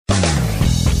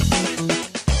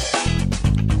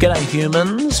G'day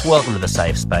humans, welcome to the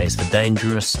safe space for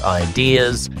dangerous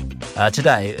ideas.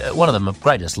 Today, one of the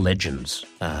greatest legends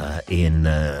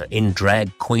in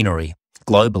drag queenery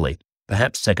globally,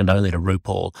 perhaps second only to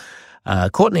RuPaul.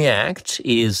 Courtney Act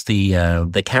is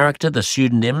the character, the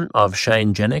pseudonym of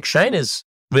Shane Jenek. Shane is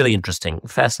really interesting,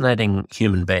 fascinating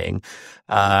human being.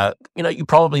 You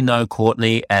probably know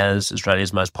Courtney as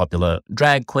Australia's most popular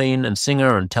drag queen and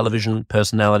singer and television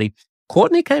personality.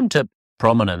 Courtney came to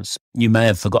prominence, you may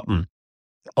have forgotten,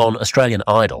 on Australian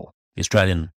Idol, the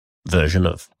Australian version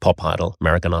of Pop Idol,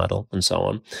 American Idol, and so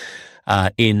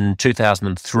on, in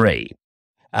 2003.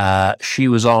 She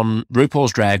was on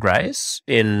RuPaul's Drag Race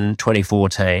in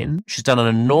 2014. She's done an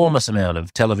enormous amount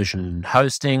of television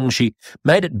hosting. She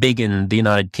made it big in the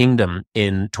United Kingdom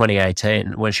in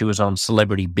 2018 when she was on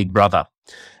Celebrity Big Brother,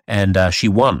 and she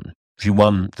won. She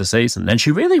won the season, and she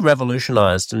really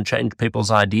revolutionized and changed people's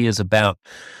ideas about,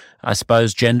 I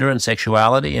suppose, gender and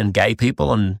sexuality and gay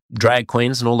people and drag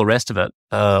queens and all the rest of it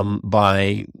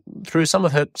through some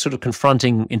of her sort of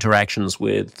confronting interactions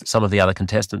with some of the other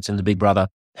contestants in the Big Brother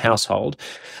household.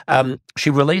 She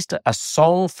released a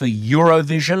song for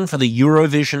Eurovision, for the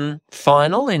Eurovision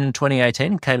final in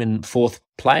 2018, came in fourth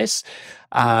place.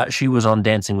 She was on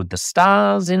Dancing with the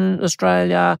Stars in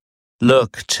Australia.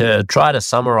 Look, to try to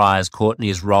summarize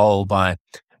Courtney's role by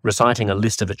reciting a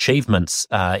list of achievements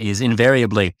is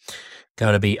invariably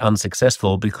going to be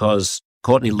unsuccessful because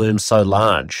Courtney looms so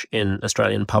large in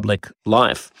Australian public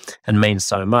life and means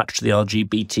so much to the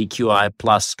LGBTQI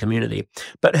plus community.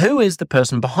 But who is the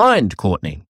person behind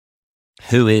Courtney?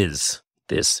 Who is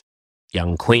this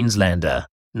young Queenslander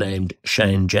named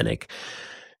Shane Jenek?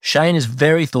 Shane is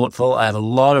very thoughtful. I have a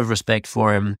lot of respect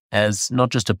for him as not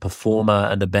just a performer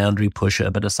and a boundary pusher,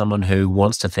 but as someone who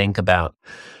wants to think about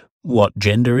what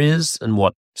gender is and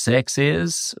what sex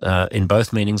is, in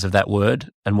both meanings of that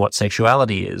word, and what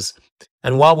sexuality is.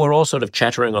 And while we're all sort of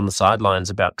chattering on the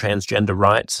sidelines about transgender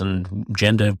rights and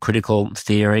gender critical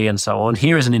theory and so on,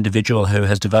 here is an individual who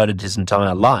has devoted his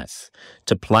entire life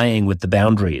to playing with the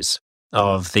boundaries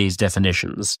of these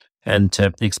definitions and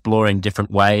to exploring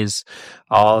different ways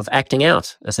of acting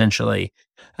out, essentially,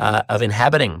 of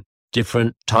inhabiting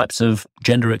different types of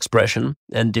gender expression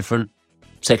and different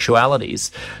sexualities.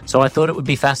 So I thought it would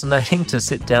be fascinating to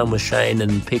sit down with Shane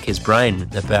and pick his brain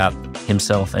about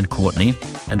himself and Courtney,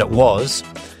 and it was.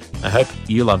 I hope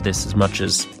you love this as much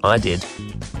as I did.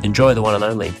 Enjoy the one and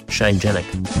only Shane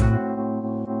Jenek.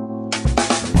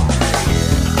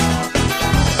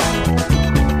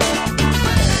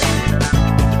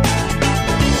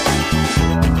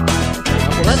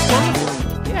 Well, that's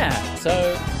wonderful. Yeah,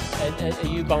 so are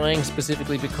you buying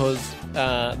specifically because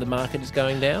the market is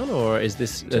going down, or is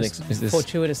this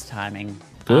fortuitous timing?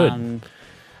 Good.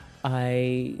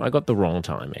 I got the wrong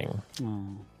timing.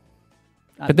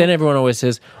 But then everyone always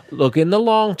says, look, in the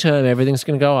long term, everything's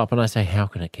going to go up. And I say, how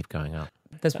can it keep going up?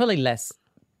 There's probably less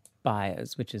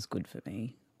buyers, which is good for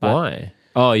me. Why?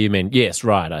 Oh, you mean, yes,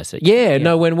 right, I see. Yeah,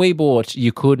 no, when we bought,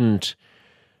 you couldn't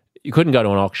go to an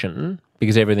auction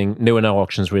because there were no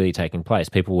auctions really taking place.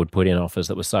 People would put in offers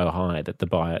that were so high that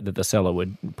the seller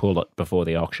would pull it before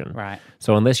the auction. Right.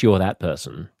 So unless you're that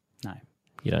person, no,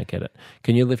 you don't get it.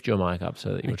 Can you lift your mic up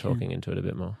so that you're talking into it a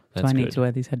bit more? Do I need to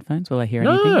wear these headphones? Will I hear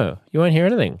anything? No, you won't hear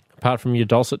anything apart from your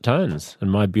dulcet tones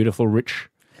and my beautiful, rich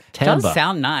timbre. It does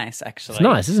sound nice, actually. It's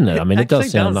nice, isn't it? I mean, it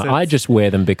does sound nice. I just wear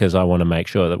them because I want to make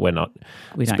sure that we don't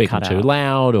speaking too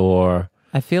loud or...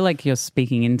 I feel like you're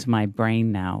speaking into my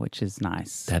brain now, which is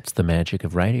nice. That's the magic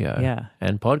of radio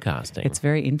and podcasting. It's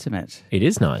very intimate. It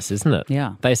is nice, isn't it?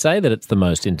 Yeah. They say that it's the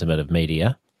most intimate of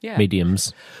mediums.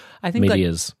 I think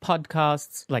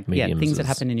podcasts, things that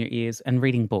happen in your ears, and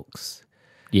reading books.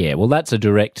 Yeah, well, that's a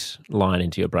direct line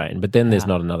into your brain. But then there's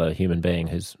not another human being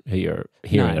who you're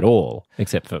hearing at all,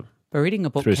 except for But reading a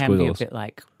book can be a bit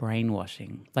like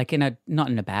brainwashing, like not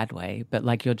in a bad way, but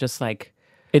like you're just like...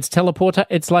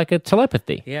 It's like a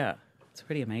telepathy. Yeah, it's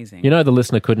pretty amazing. You know, the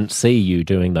listener couldn't see you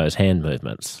doing those hand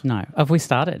movements. No. Have we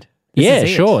started?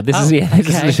 Sure. This is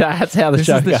okay. That's how the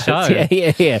show goes.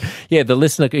 Yeah. The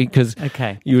listener, because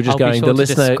you were just going. The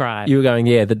listener, describe. You were going.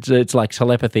 Yeah, it's like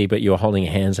telepathy, but you were holding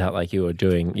your hands out like you were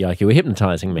doing, like you were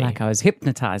hypnotizing me, like I was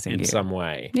hypnotizing you in some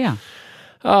way. Yeah.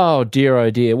 Oh dear,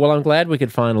 oh dear. Well, I'm glad we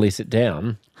could finally sit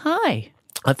down. Hi.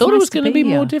 I thought it was going to be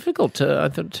more difficult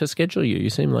to schedule you. You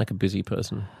seem like a busy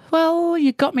person. Well,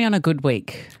 you got me on a good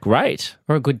week. Great.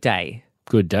 Or a good day.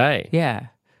 Good day. Yeah.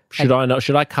 Should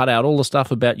I cut out all the stuff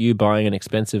about you buying an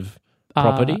expensive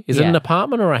property? Is it an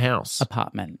apartment or a house?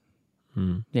 Apartment.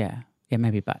 Yeah. Yeah,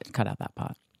 maybe cut out that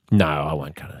part. No, I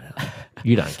won't cut it out.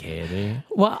 You don't care, do you?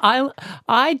 Well,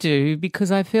 I do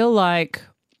because I feel like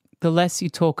the less you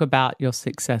talk about your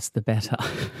success, the better.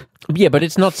 Yeah, but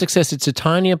it's not success. It's a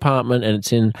tiny apartment and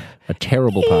it's in a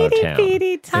terrible part of town.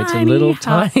 It's a little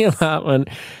tiny apartment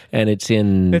and it's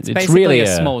basically really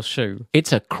a small shoe.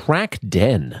 It's a crack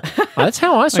den. That's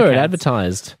how I saw it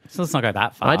advertised. So let's not go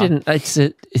that far. I didn't. It's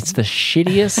the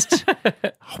shittiest,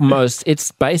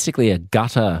 it's basically a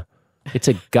gutter. It's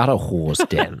a gutter whore's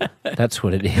den. That's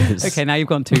what it is. Okay, now you've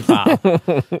gone too far.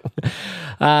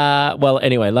 Well,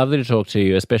 anyway, lovely to talk to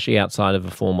you, especially outside of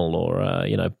a formal or,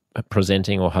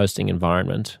 presenting or hosting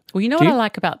environment. Well, you know what I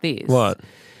like about this? What?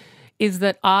 Is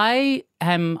that I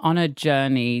am on a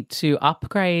journey to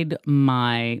upgrade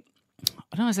my, I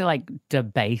don't want to say like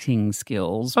debating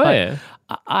skills, but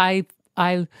I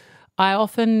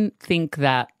often think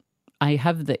that I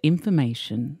have the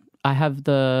information, I have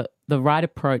the right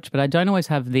approach, but I don't always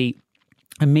have the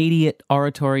immediate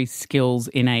oratory skills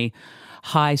in a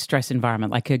high stress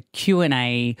environment like a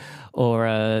Q&A or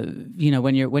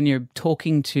when you're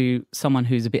talking to someone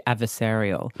who's a bit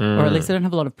adversarial, or at least I don't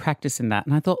have a lot of practice in that.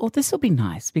 And I thought, this will be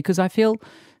nice because I feel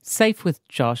safe with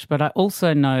Josh, but I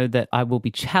also know that I will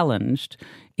be challenged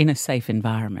in a safe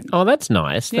environment. Oh, that's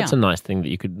nice. That's a nice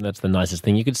thing that's the nicest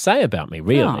thing you could say about me,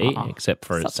 really, except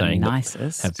for it saying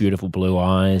that have beautiful blue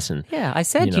eyes. And yeah, I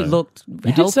said you looked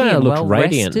healthy, did say I looked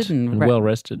radiant and well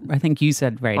rested. I think you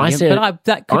said radiant. I said, but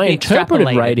that could I be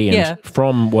interpreted radiant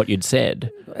from what you'd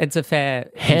said. It's a fair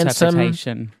handsome,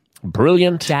 interpretation.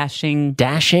 Brilliant. Dashing.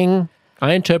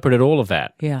 I interpreted all of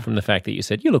that from the fact that you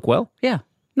said, you look well. Yeah.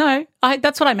 No,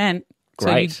 that's what I meant.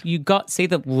 Great. So you got see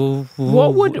the where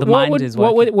would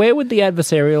the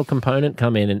adversarial component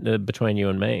come in between you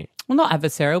and me? Well, not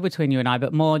adversarial between you and I,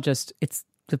 but more just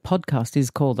the podcast is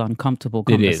called Uncomfortable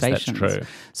Conversations. It is, that's true.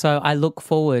 So I look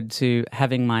forward to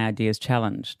having my ideas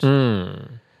challenged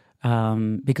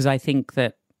because I think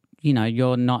that,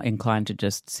 you're not inclined to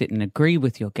just sit and agree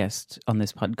with your guest on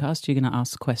this podcast. You're going to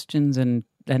ask questions and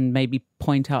maybe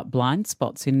point out blind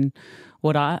spots in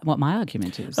what my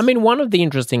argument is. I mean, one of the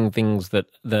interesting things that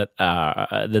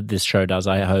this show does,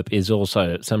 I hope, is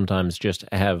also sometimes just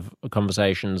have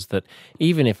conversations that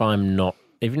even if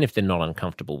they're not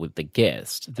uncomfortable with the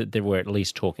guest, that we're at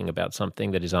least talking about something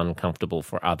that is uncomfortable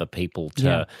for other people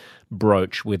to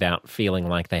broach without feeling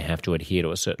like they have to adhere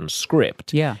to a certain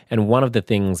script. Yeah. And one of the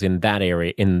things in that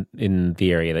area, in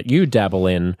the area that you dabble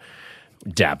in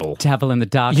the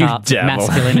dark arts of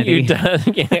masculinity.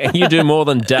 You do more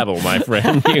than dabble, my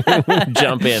friend. You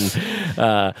jump in.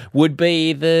 Would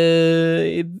be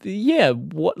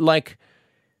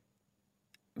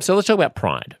so let's talk about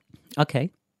pride.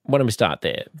 Okay. Why don't we start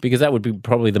there? Because that would be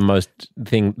probably the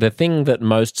thing that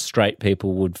most straight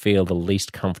people would feel the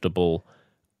least comfortable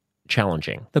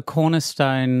challenging. The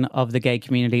cornerstone of the gay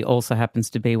community also happens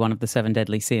to be one of the 7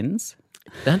 deadly sins.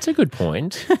 That's a good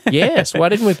point. Yes. Why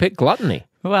didn't we pick gluttony?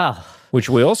 Well, which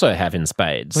we also have in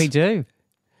spades. We do.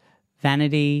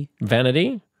 Vanity.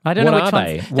 I don't know which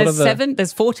ones. There's 7.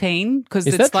 There's 14 because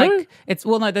it's like true?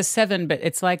 There's 7, but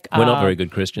it's like we're not very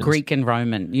good Christians. Greek and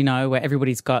Roman, where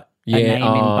everybody's got a name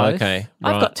in both. Okay,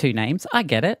 right. I've got 2 names. I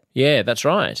get it. Yeah, that's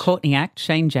right. Courtney Act,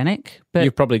 Shane Jenik. But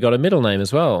you've probably got a middle name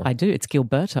as well. I do. It's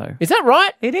Gilberto. Is that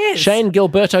right? It is. Shane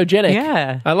Gilberto Jenik.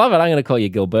 Yeah. I love it. I'm going to call you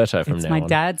Gilberto from now on. It's my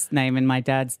dad's name and my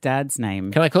dad's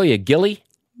name. Can I call you Gilly?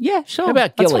 Yeah, sure. How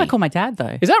about Gilly? That's what I call my dad,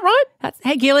 though. Is that right?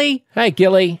 Hey, Gilly. Hey,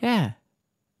 Gilly. Yeah.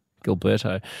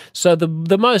 Gilberto. So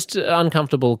the most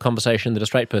uncomfortable conversation that a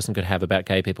straight person could have about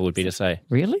gay people would be to say...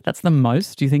 Really? That's the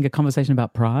most? Do you think a conversation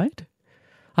about pride?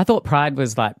 I thought pride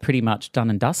was like pretty much done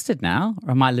and dusted now.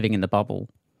 Or am I living in the bubble?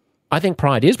 I think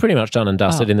pride is pretty much done and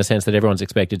dusted in the sense that everyone's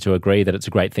expected to agree that it's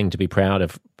a great thing to be proud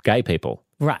of gay people.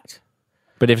 Right.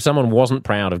 But if someone wasn't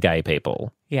proud of gay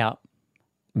people... Yeah.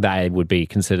 That would be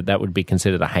considered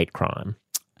a hate crime.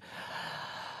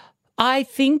 I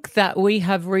think that we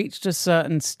have reached a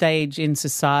certain stage in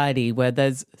society where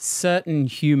there's certain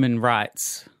human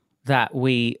rights that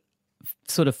we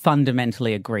sort of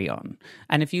fundamentally agree on.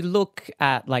 And if you look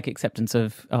at like acceptance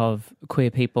of queer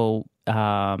people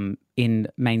in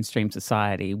mainstream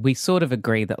society, we sort of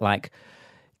agree that like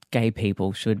gay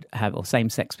people should have, or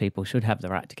same-sex people should have the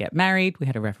right to get married. We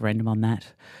had a referendum on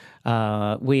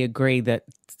that. We agree that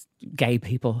gay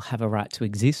people have a right to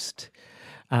exist.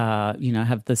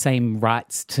 Have the same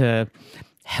rights to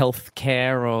health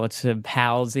care or to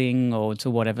housing or to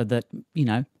whatever that,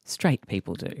 straight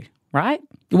people do, right?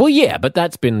 Well, yeah, but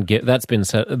that's been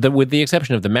with the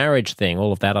exception of the marriage thing,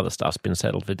 all of that other stuff's been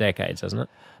settled for decades, hasn't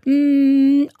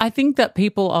it? I think that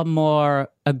people are more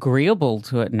agreeable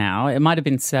to it now. It might have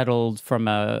been settled from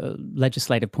a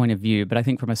legislative point of view, but I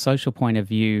think from a social point of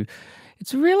view,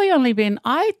 it's really only been,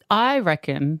 I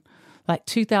reckon... like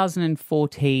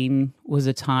 2014 was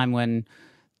a time when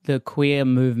the queer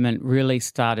movement really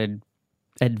started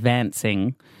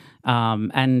advancing,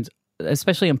 and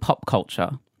especially in pop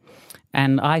culture.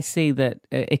 And I see that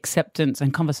acceptance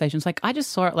and conversations, like I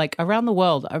just saw it like around the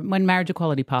world. When marriage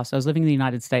equality passed, I was living in the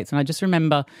United States, and I just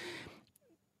remember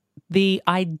the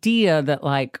idea that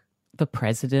like the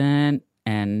president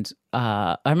and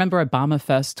I remember Obama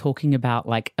first talking about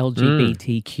like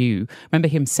LGBTQ. I remember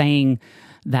him saying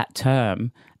that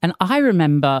term. And I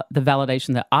remember the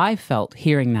validation that I felt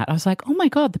hearing that. I was like, oh my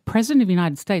God, the president of the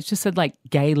United States just said like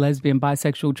gay, lesbian,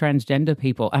 bisexual, transgender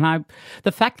people. And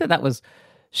the fact that that was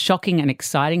shocking and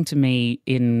exciting to me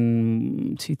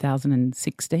in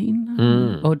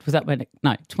 2016, or was that when?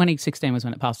 2016 was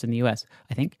when it passed in the US,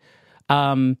 I think.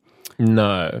 No.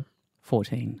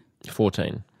 14.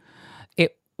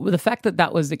 The fact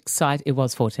that was exciting, it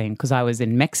was 14 because I was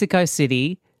in Mexico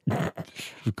City.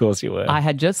 Of course you were. I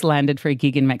had just landed for a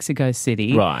gig in Mexico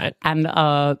City. Right. And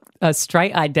a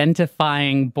straight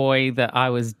identifying boy that I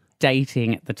was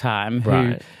dating at the time,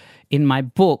 who in my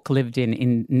book lives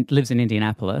in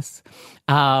Indianapolis.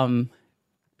 But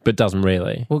doesn't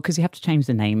really. Well, because you have to change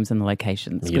the names and the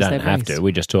locations. You don't have to.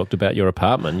 We just talked about your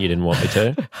apartment. You didn't want me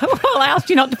to. Well, I asked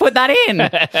you not to put that in.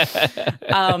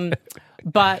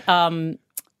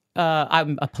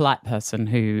 I'm a polite person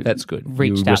who that's good.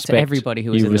 Reached out to everybody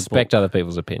who was in the book. You respect other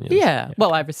people's opinions. Yeah.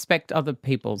 Well, I respect other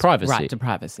people's right to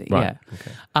privacy. Right. Yeah.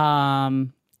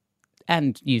 Okay.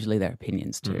 And usually their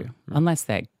opinions too, unless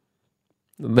they're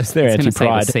anti-pride.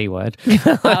 Say the C word.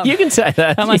 You can say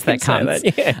that. Unless they're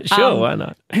cunts. Yeah, sure, why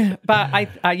not? But I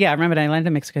remember I landed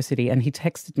in Mexico City and he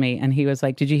texted me and he was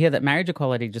like, did you hear that marriage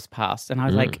equality just passed? And I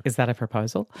was like, is that a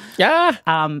proposal? Yeah.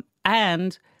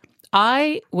 And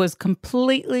I was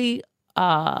completely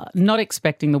not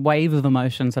expecting the wave of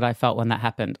emotions that I felt when that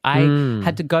happened. I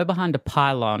had to go behind a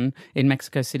pylon in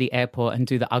Mexico City airport and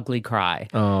do the ugly cry.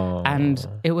 Oh. And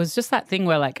it was just that thing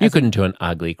where like... You couldn't do an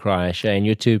ugly cry, Shane.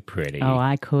 You're too pretty. Oh,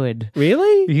 I could.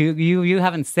 Really? You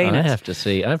haven't seen it.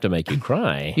 I have to make you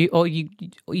cry.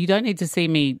 You don't need to see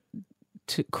me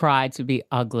to cry to be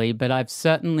ugly, but I've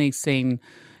certainly seen...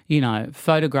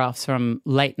 photographs from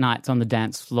late nights on the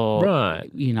dance floor,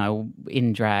 right?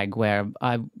 In drag, where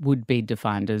I would be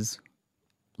defined as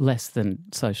less than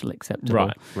socially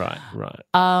acceptable. Right.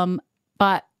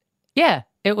 But yeah,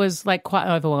 it was like quite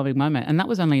an overwhelming moment, and that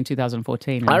was only in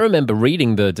 2014. I remember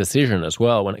reading the decision as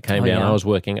well when it came down. Yeah. I was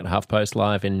working at HuffPost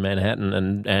Live in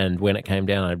Manhattan, and when it came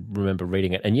down, I remember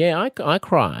reading it, and I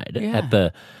cried at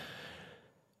the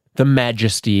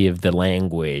majesty of the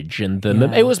language and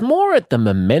it was more at the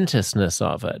momentousness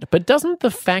of it. But doesn't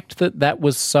the fact that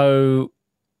was so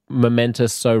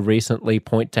momentous so recently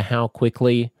point to how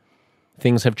quickly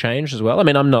things have changed as well? I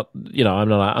mean, I'm not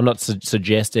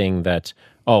suggesting that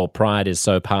pride is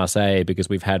so passé because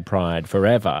we've had pride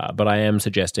forever, but I am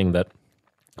suggesting that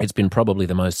it's been probably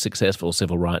the most successful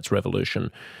civil rights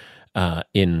revolution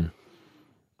in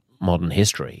modern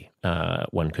history,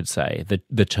 one could say,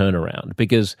 the turnaround,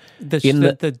 because the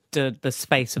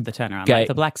space of the turnaround, like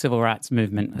the Black Civil Rights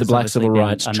Movement, the Black Civil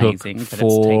Rights amazing, took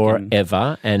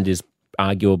forever and is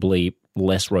arguably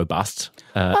less robust.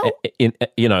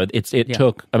 It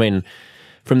took. I mean,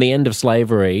 from the end of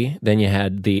slavery, then you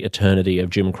had the eternity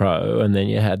of Jim Crow, and then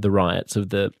you had the riots of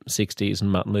the '60s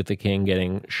and Martin Luther King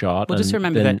getting shot. Well, just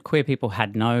remember that queer people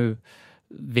had no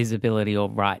visibility or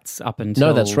rights up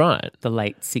until that's right. the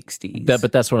late 60s.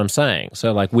 But that's what I'm saying.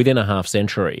 So like within a half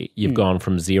century, you've gone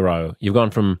from zero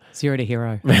to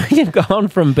hero. You've gone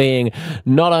from being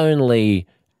not only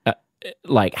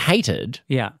hated,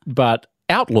 but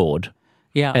outlawed.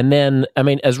 Yeah. And then, I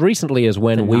mean, as recently as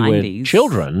when we 90s. Were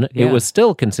children, it was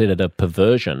still considered a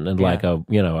perversion and like a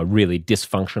really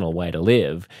dysfunctional way to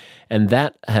live. And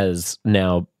that has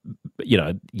now,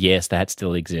 yes, that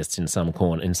still exists in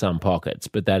some pockets,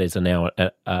 but that is now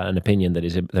an opinion that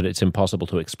it's impossible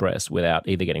to express without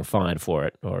either getting fired for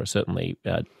it or certainly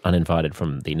uninvited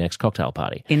from the next cocktail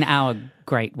party. In our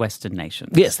great Western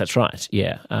nations. Yes, that's right.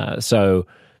 Yeah. So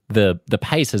the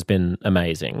pace has been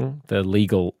amazing. The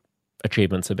legal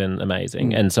achievements have been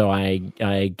amazing. And so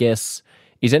I guess,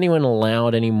 is anyone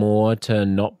allowed anymore to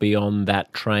not be on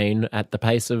that train at the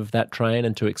pace of that train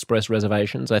and to express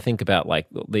reservations? I think about like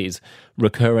these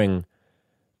recurring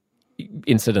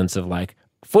incidents of like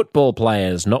football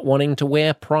players not wanting to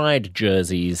wear pride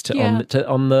jerseys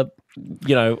on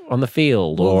the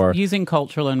field, or using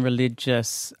cultural and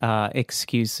religious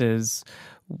excuses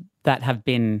that have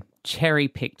been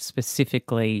cherry-picked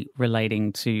specifically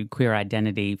relating to queer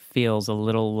identity feels a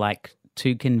little like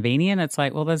too convenient. It's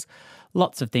like, well, there's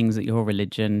lots of things that your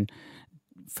religion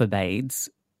forbids,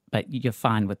 but you're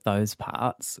fine with those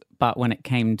parts. But when it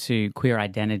came to queer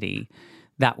identity,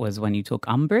 that was when you took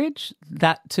umbrage.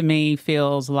 That to me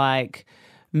feels like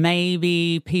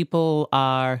maybe people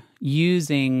are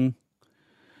using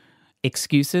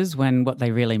excuses when what they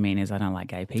really mean is I don't like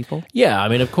gay people. Yeah, I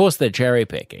mean, of course they're cherry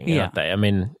picking, aren't Yeah. they? I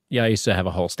mean, I used to have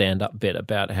a whole stand-up bit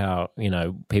about how,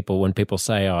 when people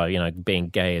say, oh, being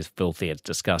gay is filthy, it's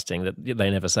disgusting, that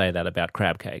they never say that about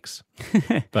crab cakes.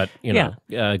 But,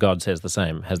 God says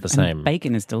has the same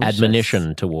bacon is delicious.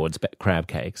 admonition towards crab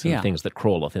cakes and Yeah. things that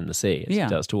crawleth in the sea as Yeah. it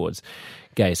does towards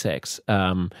gay sex.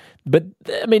 But,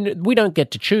 I mean, we don't get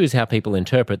to choose how people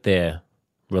interpret their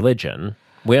religion.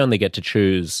 We only get to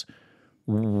choose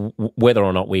whether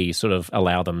or not we sort of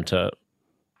allow them to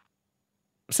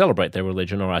celebrate their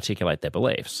religion or articulate their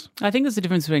beliefs. I think there's a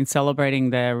difference between celebrating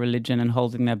their religion and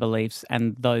holding their beliefs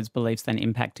and those beliefs then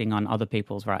impacting on other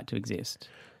people's right to exist.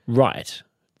 Right.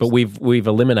 But we've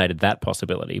eliminated that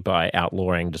possibility by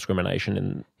outlawing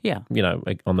discrimination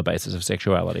on the basis of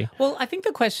sexuality. Well, I think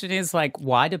the question is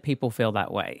why do people feel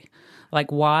that way?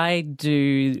 Why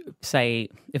do, say,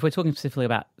 if we're talking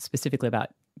specifically about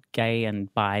gay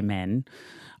and bi men,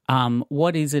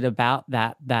 what is it about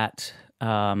that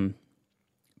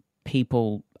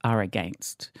people are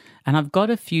against? And I've got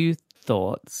a few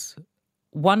thoughts.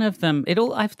 One of them,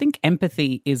 I think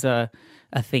empathy is a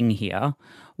thing here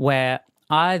where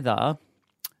either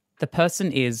the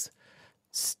person is,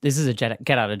 this is a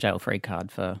get out of jail free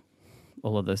card for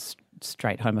all of the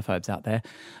straight homophobes out there,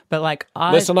 but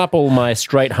listen up, all my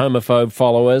straight homophobe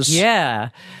followers. Yeah.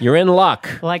 You're in luck.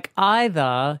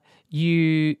 Either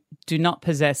you do not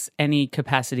possess any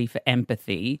capacity for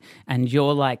empathy and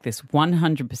you're like this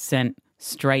 100%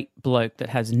 straight bloke that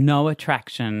has no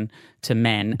attraction to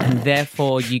men and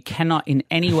therefore you cannot in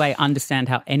any way understand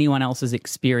how anyone else's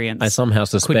experience I somehow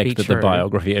suspect that the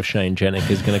biography of Shane Jenik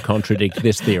is going to contradict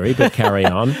this theory, but carry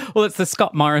on. Well, it's the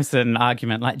Scott Morrison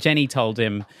argument. Jenny told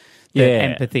him that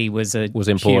empathy was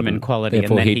important. Human quality.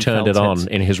 Therefore, and then he turned it on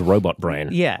in his robot brain.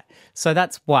 Yeah. So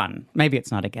that's one. Maybe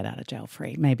it's not a get out of jail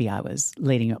free. Maybe I was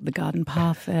leading you up the garden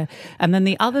path there. And then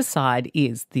the other side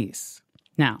is this.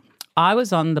 Now, I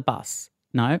was on the bus.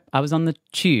 No, I was on the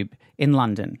tube in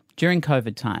London during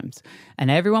COVID times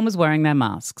and everyone was wearing their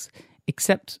masks,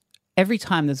 except every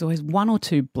time there's always one or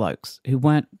two blokes who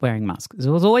weren't wearing masks.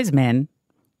 There was always men.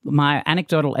 My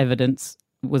anecdotal evidence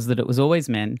was that it was always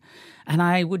men. And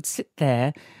I would sit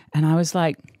there and I was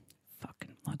like,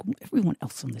 everyone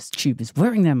else on this tube is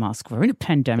wearing their mask. We're in a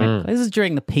pandemic. This is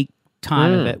during the peak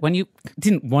time of it when you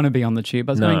didn't want to be on the tube.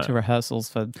 I was going to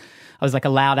rehearsals I was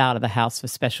allowed out of the house for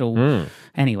special,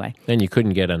 anyway. Then you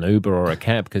couldn't get an Uber or a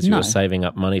cab because you were saving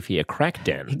up money for your crack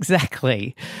den.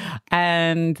 Exactly.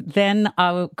 And then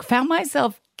I found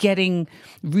myself getting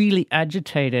really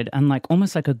agitated and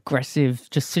almost aggressive,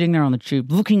 just sitting there on the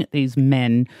tube looking at these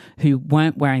men who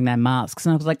weren't wearing their masks.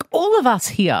 And I was like, all of us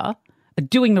here are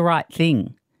doing the right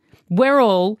thing. We're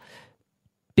all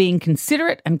being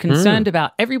considerate and concerned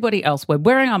about everybody else. We're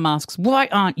wearing our masks. Why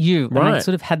aren't you? Right. And I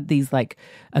sort of had these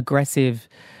aggressive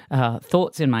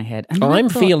thoughts in my head. And I'm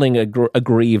feeling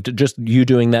aggrieved just you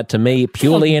doing that to me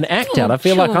purely in act out. I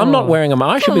feel like I'm not wearing a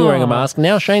mask. I should be wearing a mask.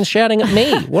 Now Shane's shouting at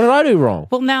me. What did I do wrong?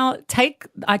 Well, now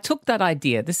I took that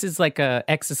idea. This is like a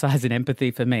exercise in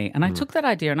empathy for me. And I took that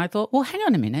idea and I thought, well, hang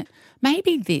on a minute.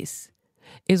 Maybe this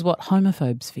is what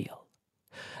homophobes feel.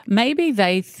 Maybe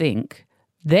they think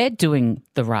they're doing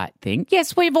the right thing.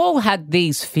 Yes, we've all had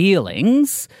these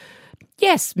feelings.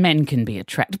 Yes, men can be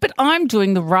attracted, but I'm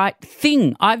doing the right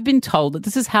thing. I've been told that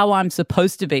this is how I'm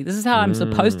supposed to be. This is how I'm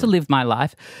supposed to live my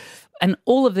life. And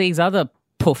all of these other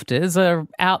poofters are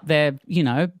out there,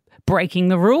 breaking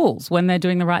the rules when they're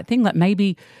doing the right thing.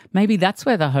 Maybe that's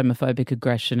where the homophobic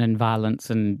aggression and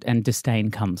violence and disdain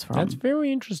comes from. That's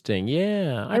very interesting.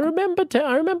 Yeah. I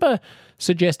remember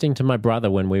suggesting to my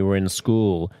brother when we were in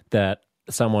school that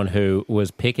someone who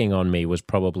was picking on me was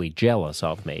probably jealous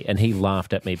of me, and he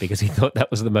laughed at me because he thought that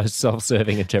was the most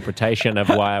self-serving interpretation of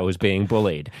why I was being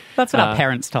bullied. That's what our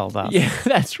parents told us. Yeah,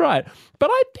 that's right.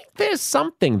 But I think there's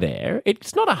something there.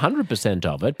 It's not 100%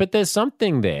 of it, but there's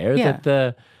something there that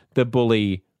the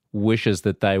bully wishes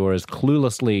that they were as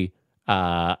cluelessly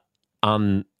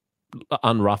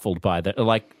unruffled by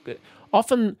that.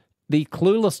 Often the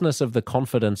cluelessness of the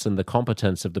confidence and the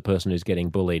competence of the person who's getting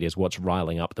bullied is what's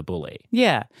riling up the bully.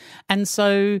 Yeah. And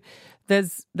so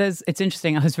there's it's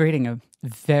interesting. I was reading a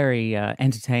very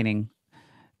entertaining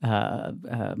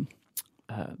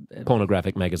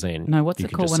pornographic magazine. No, what's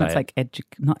it called when it's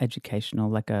not educational,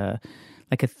 like a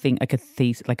thing, like a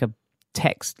thesis, like a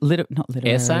text, not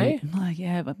literary. Essay?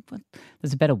 Yeah, but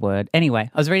there's a better word. Anyway,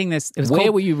 I was reading this. It was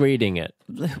Where were you reading it?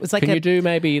 It was like Can you do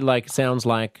maybe like sounds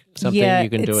like something you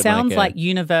can do? It sounds like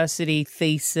university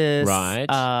thesis. Right.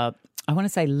 I want to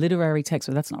say literary text,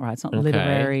 but that's not right. It's not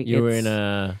literary. You were in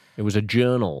a. It was a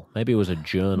journal. Maybe it was a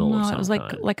journal. No, of some it was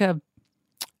kind. like a.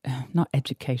 Not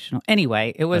educational.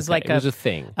 Anyway, it was it was a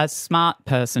thing. A smart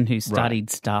person who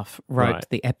studied stuff wrote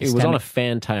the epistemic. It was on a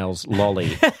Fantails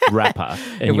lolly wrapper,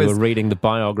 and you were reading the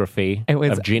biography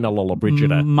of Gina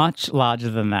Lollobrigida. Much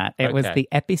larger than that. It was the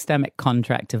epistemic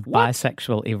contract of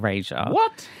bisexual erasure.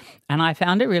 What? And I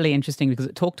found it really interesting because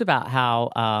it talked about how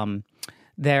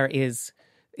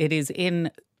it is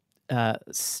in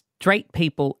straight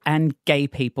people and gay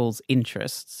people's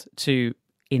interests to,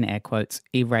 in air quotes,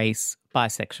 erase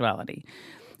bisexuality.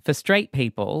 For straight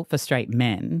people, for straight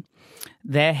men,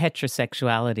 their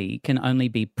heterosexuality can only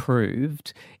be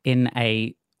proved in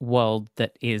a world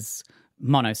that is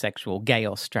monosexual, gay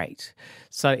or straight.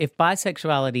 So if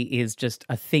bisexuality is just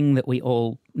a thing that we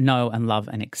all know and love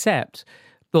and accept,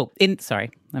 let me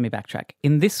backtrack.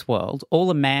 In this world, all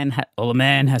a man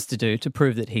has to do to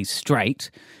prove that he's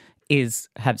straight is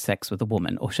have sex with a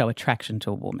woman or show attraction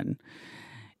to a woman.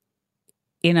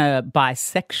 In a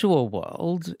bisexual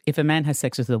world, if a man has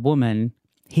sex with a woman,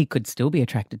 he could still be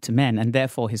attracted to men, and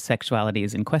therefore his sexuality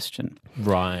is in question.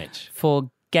 Right. For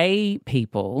gay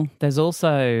people, there's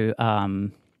also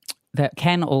there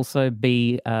can also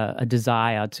be a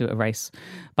desire to erase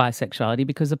bisexuality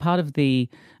because a part of the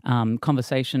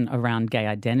conversation around gay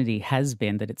identity has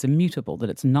been that it's immutable,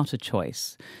 that it's not a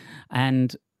choice.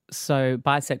 And so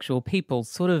bisexual people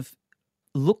sort of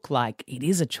look like it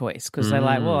is a choice because they're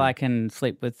like, well, I can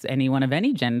sleep with anyone of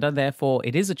any gender, therefore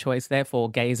it is a choice,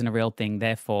 therefore gay isn't a real thing,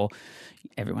 therefore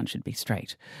everyone should be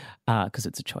straight because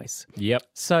it's a choice. Yep.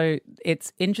 So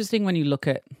it's interesting when you look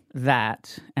at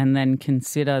that and then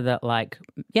consider that, like,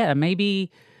 yeah, maybe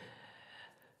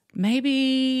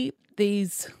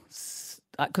these,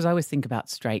 because I always think about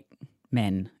straight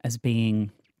men as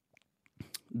being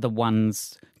the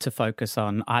ones to focus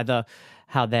on, either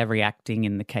how they're reacting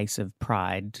in the case of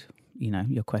pride,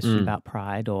 your question about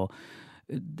pride, or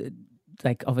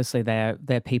like obviously they're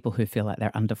people who feel like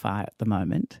they're under fire at the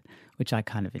moment, which I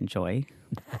kind of enjoy.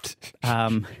 I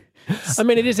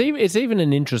mean, it's even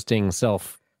an interesting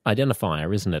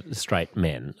self-identifier, isn't it? Straight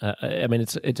men. I mean,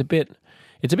 it's a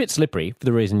bit slippery for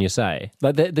the reason you say.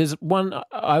 Like there's one.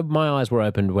 My eyes were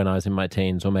opened when I was in my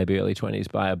teens or maybe early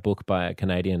 20s by a book by a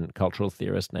Canadian cultural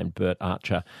theorist named Bert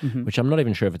Archer, which I'm not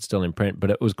even sure if it's still in print, but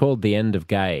it was called "The End of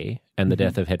Gay and the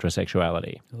Death of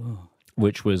Heterosexuality,"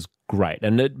 which was great.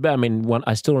 And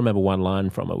I still remember one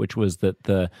line from it, which was that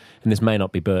and this may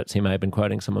not be Bert's, he may have been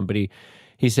quoting someone, but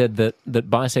he said that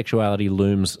bisexuality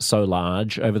looms so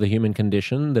large over the human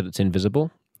condition that it's invisible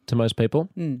to most people.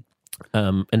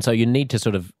 And so you need to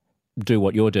sort of do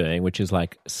what you're doing, which is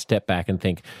like step back and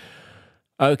think,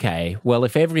 okay, well,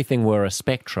 if everything were a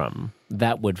spectrum,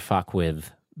 that would fuck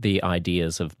with the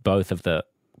ideas of both of the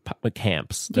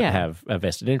camps that have a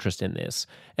vested interest in this.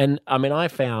 And I mean, I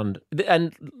found,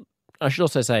 and I should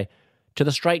also say, to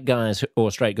the straight guys or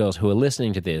straight girls who are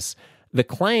listening to this, the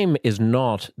claim is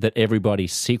not that everybody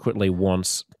secretly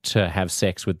wants to have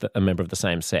sex with a member of the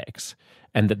same sex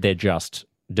and that they're just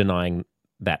denying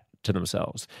that to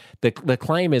themselves. The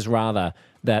claim is rather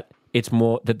that it's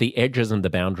more that the edges and the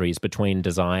boundaries between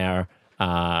desire,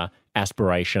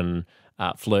 aspiration,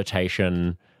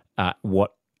 flirtation,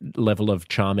 what level of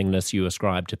charmingness you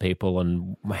ascribe to people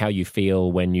and how you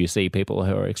feel when you see people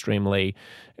who are extremely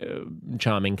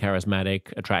charming,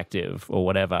 charismatic, attractive or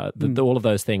whatever. All of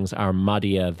those things are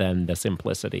muddier than the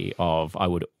simplicity of I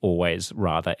would always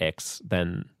rather X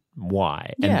than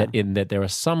Y. And that there are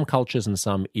some cultures and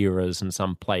some eras and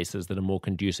some places that are more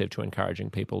conducive to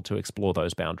encouraging people to explore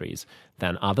those boundaries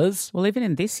than others. Well, even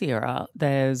in this era,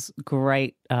 there's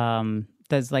like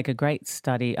a great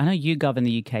study. I know YouGov in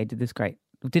the UK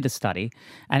did a study,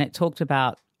 and it talked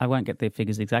about, I won't get the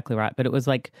figures exactly right, but it was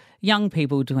like young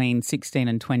people between 16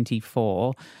 and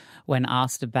 24 when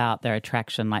asked about their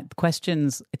attraction, like the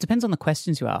questions, it depends on the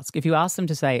questions you ask. If you ask them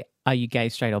to say, are you gay,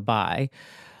 straight or bi,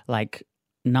 like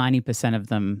 90% of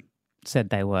them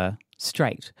said they were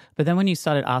straight. But then when you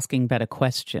started asking better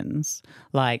questions,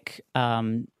 like,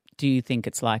 do you think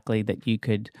it's likely that you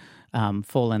could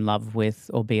fall in love with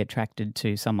or be attracted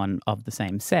to someone of the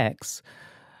same sex?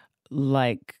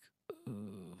 Like,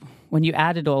 when you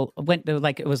add it all,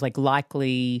 it was like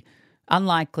likely,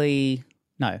 unlikely,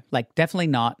 no, like definitely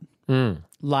not,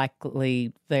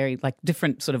 likely, very, like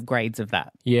different sort of grades of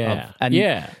that. Yeah.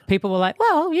 People were like,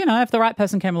 well, if the right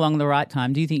person came along at the right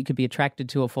time, do you think you could be attracted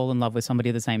to or fall in love with somebody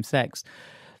of the same sex?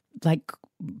 like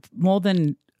more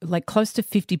than like close to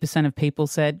 50% of people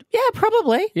said, yeah,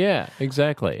 probably. Yeah,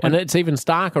 exactly. And it's even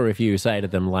starker if you say to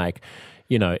them, like,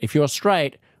 you know, if you're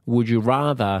straight, would you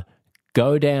rather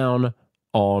go down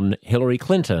on Hillary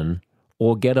Clinton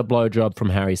or get a blowjob from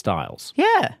Harry Styles?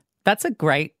 Yeah, that's a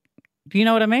great, you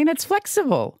know what I mean? It's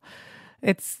flexible.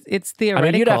 It's theoretical.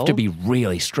 I mean, you'd have to be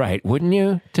really straight, wouldn't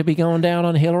you, to be going down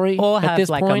on Hillary or at this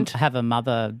like point? have a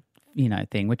mother, you know,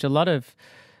 thing, which a lot of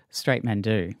straight men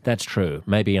do. That's true.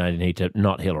 Maybe I need to,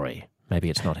 not Hillary. Maybe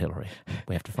it's not Hillary.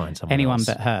 We have to find someone anyone else.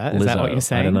 but her. Is Lizzo, that what you're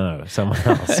saying? I don't know. Someone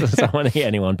else.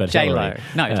 Anyone but J-Lo. Hillary.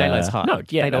 No, J-Lo's hot. No,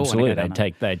 yeah, They'd all absolutely. wanna go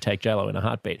down They'd take J-Lo in a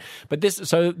heartbeat. But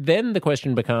so then the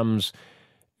question becomes,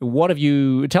 what have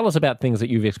you, tell us about things that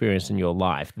you've experienced in your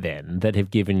life then that have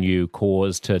given you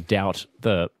cause to doubt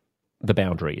the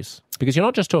boundaries? Because you're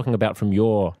not just talking about from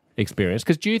your experience,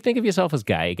 because do you think of yourself as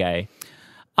gay?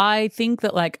 I think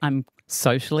that like I'm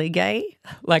socially gay.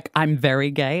 Like I'm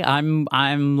very gay. I'm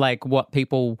like what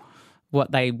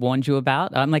they warned you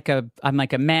about. I'm like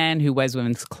a man who wears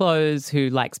women's clothes, who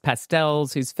likes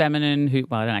pastels, who's feminine,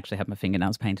 I don't actually have my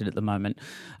fingernails painted at the moment.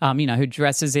 You know, who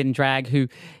dresses in drag, who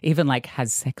even like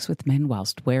has sex with men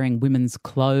whilst wearing women's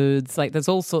clothes. Like there's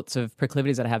all sorts of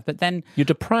proclivities that I have. But then you're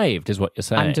depraved is what you're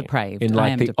saying. I'm depraved. In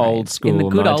like the depraved. old school, in the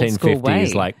good 1950s, old school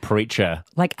way. like preacher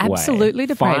like absolutely way.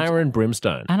 Depraved. Fire and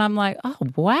brimstone. And I'm like, oh,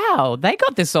 wow, they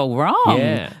got this all wrong.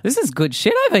 Yeah. This is good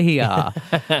shit over here.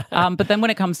 But then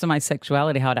when it comes to my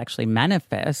sexuality, how it actually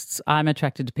manifests, I'm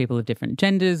attracted to people of different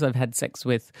genders. I've had sex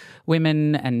with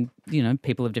women and, you know,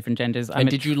 people of different genders. And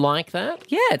did you like that?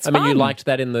 Yeah, it's I fun. mean, you liked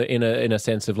that in a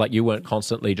sense of like you weren't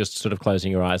constantly just sort of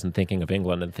closing your eyes and thinking of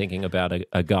England and thinking about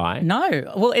a guy.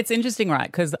 No. Well, it's interesting, right?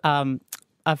 Because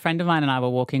a friend of mine and I were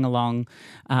walking along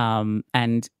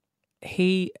and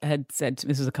he had said,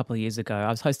 this was a couple of years ago, I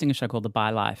was hosting a show called The Bi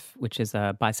Life, which is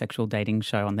a bisexual dating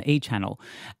show on the E! Channel.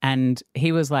 And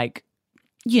he was like,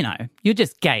 you know, you're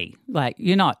just gay. Like,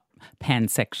 you're not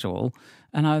pansexual.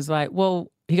 And I was like,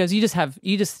 well, he goes, you just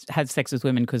have sex with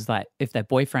women because, like, if their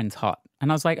boyfriend's hot.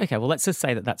 And I was like, okay, well, let's just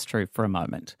say that that's true for a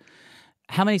moment.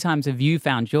 How many times have you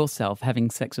found yourself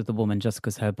having sex with a woman just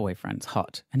because her boyfriend's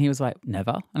hot? And he was like,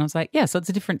 never. And I was like, yeah, so it's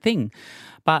a different thing.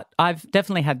 But I've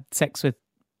definitely had sex with,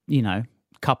 you know,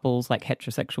 couples, like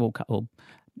heterosexual couple,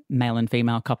 male and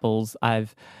female couples.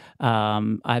 I've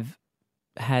even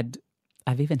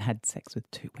had sex with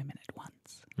two women at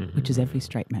once, which is every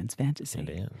straight man's fantasy. It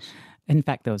is. In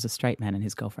fact, there was a straight man and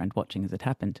his girlfriend watching as it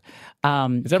happened.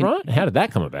 Is that right? How did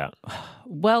that come about?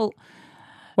 Well...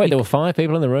 Wait, there were 5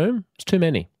 people in the room? It's too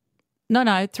many.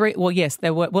 No, 3. Well, yes,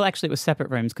 there were. Well, actually, it was separate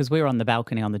rooms because we were on the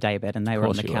balcony on the daybed and they were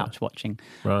on the couch watching.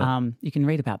 Right. You can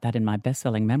read about that in my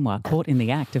best-selling memoir, Caught in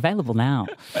the Act, available now.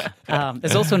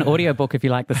 There's also an audiobook if you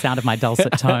like the sound of my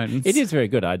dulcet tones. It is very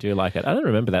good. I do like it. I don't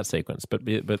remember that sequence, but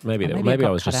maybe I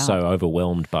was just so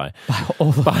overwhelmed by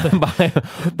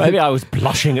maybe I was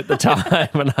blushing at the time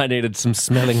and I needed some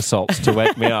smelling salts to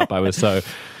wake me up. I was so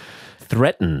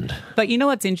threatened. But you know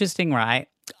what's interesting, right?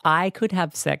 I could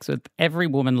have sex with every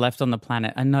woman left on the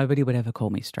planet and nobody would ever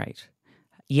call me straight.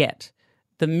 Yet,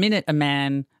 the minute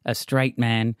a straight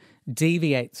man,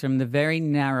 deviates from the very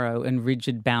narrow and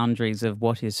rigid boundaries of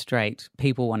what is straight,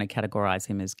 people want to categorize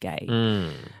him as gay.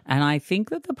 And I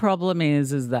think that the problem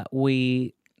is that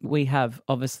we have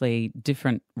obviously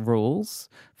different rules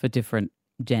for different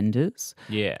genders.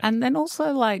 Yeah. And then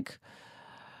also like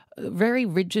very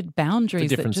rigid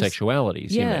boundaries. For different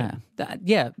sexualities, yeah,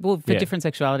 well, for different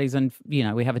sexualities and, you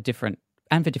know, we have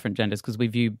and for different genders because we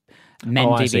view men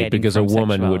deviating I see, because a from woman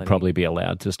sexuality. would probably be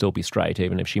allowed to still be straight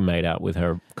even if she made out with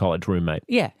her college roommate.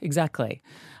 Yeah, exactly.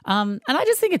 And I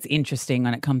just think it's interesting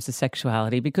when it comes to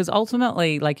sexuality because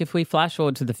ultimately, like if we flash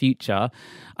forward to the future,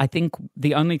 I think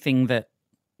the only thing that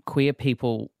queer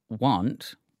people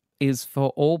want is for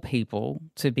all people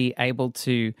to be able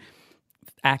to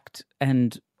act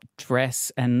and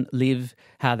dress and live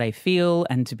how they feel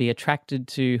and to be attracted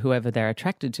to whoever they're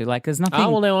attracted to. Like there's nothing...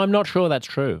 Oh, well, no, I'm not sure that's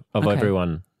true of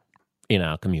everyone in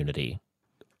our community.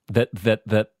 That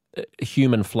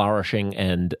human flourishing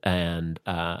and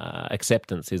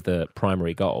acceptance is the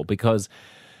primary goal because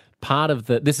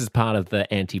this is part of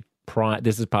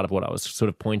what I was sort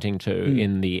of pointing to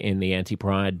in the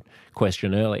anti-pride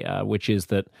question earlier, which is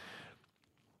that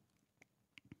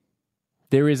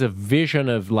there is a vision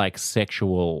of like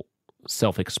sexual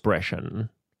self-expression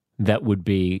that would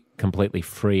be completely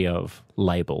free of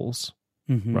labels,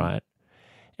 right?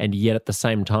 And yet at the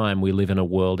same time, we live in a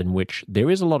world in which there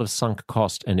is a lot of sunk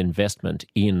cost and investment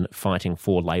in fighting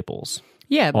for labels.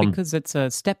 Yeah, because it's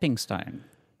a stepping stone.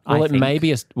 Well, it may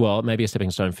be a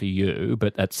stepping stone for you,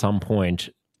 but at some point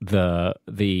the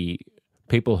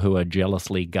people who are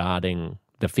jealously guarding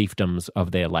the fiefdoms of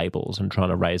their labels and trying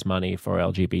to raise money for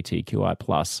LGBTQI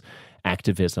plus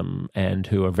activism, and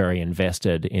who are very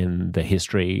invested in the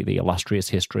history, the illustrious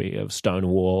history of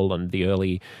Stonewall and the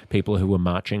early people who were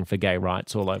marching for gay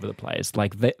rights all over the place.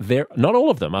 Like, they're not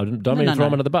all of them. I don't mean to throw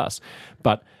them under the bus.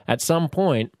 But at some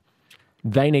point,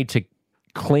 they need to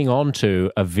cling on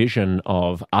to a vision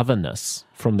of otherness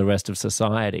from the rest of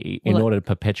society in order to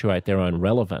perpetuate their own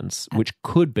relevance, which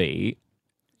could be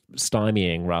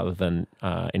stymieing rather than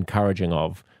encouraging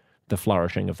of the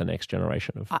flourishing of the next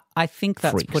generation of I think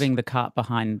that's freaks. Putting the cart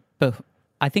behind.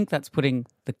 I think that's putting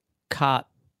the cart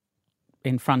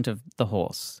in front of the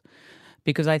horse,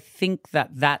 because I think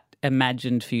that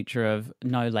imagined future of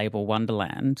no label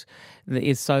wonderland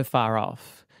is so far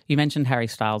off. You mentioned Harry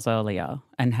Styles earlier,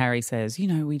 and Harry says,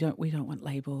 we don't want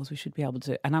labels. We should be able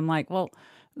to. And I'm like, well,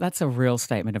 that's a real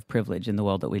statement of privilege in the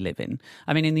world that we live in.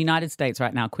 I mean, in the United States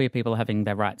right now, queer people are having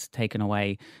their rights taken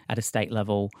away at a state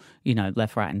level,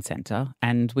 left, right and centre.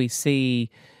 And we see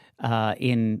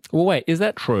in... Well, wait, is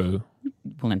that true?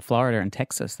 Well, in Florida and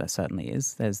Texas, there certainly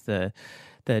is. There's the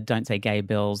Don't Say Gay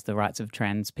bills, the rights of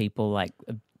trans people, like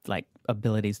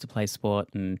abilities to play sport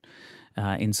and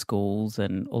in schools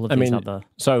and all of these other...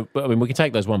 So, we can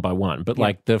take those one by one, but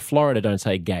like the Florida Don't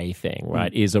Say Gay thing,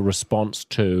 right, is a response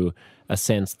to a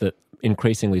sense that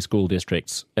increasingly school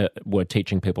districts were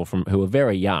teaching people who were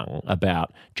very young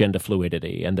about gender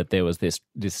fluidity, and that there was this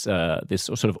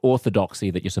sort of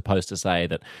orthodoxy that you're supposed to say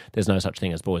that there's no such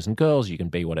thing as boys and girls. You can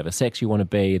be whatever sex you want to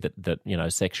be.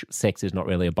 That sex is not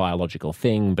really a biological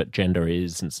thing, but gender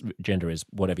is, and gender is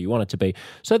whatever you want it to be.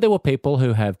 So there were people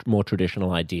who have more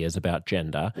traditional ideas about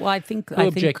gender. Well, I think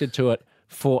objected to it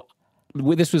for.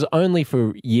 This was only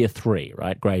for year 3,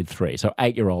 right? Grade 3, so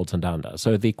 8-year-olds and under.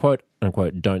 So the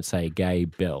quote-unquote Don't Say Gay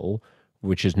bill,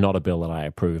 which is not a bill that I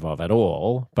approve of at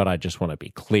all, but I just want to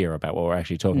be clear about what we're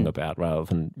actually talking about rather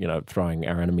than, throwing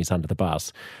our enemies under the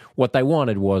bus. What they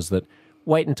wanted was that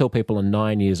wait until people are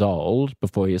 9 years old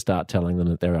before you start telling them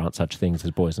that there aren't such things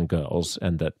as boys and girls,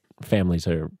 and that families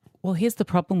are... Well, here's the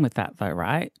problem with that, though,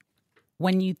 right?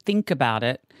 When you think about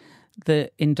it,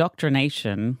 the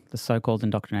indoctrination, the so-called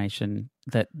indoctrination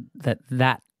that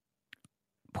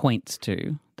points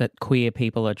to, that queer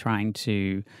people are trying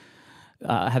to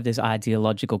have this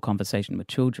ideological conversation with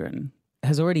children,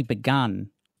 has already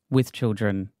begun with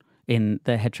children in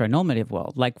the heteronormative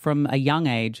world. Like, from a young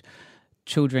age,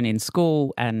 children in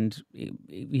school and,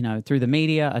 through the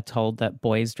media are told that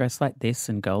boys dress like this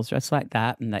and girls dress like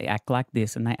that, and they act like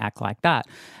this and they act like that.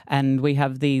 And we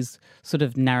have these sort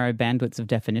of narrow bandwidths of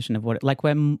definition of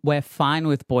we're fine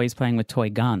with boys playing with toy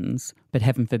guns, but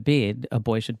heaven forbid a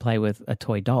boy should play with a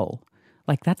toy doll.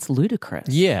 Like, that's ludicrous.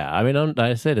 Yeah, I mean,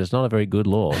 I said it's not a very good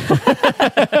law.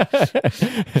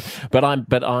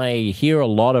 But I hear a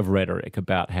lot of rhetoric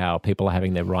about how people are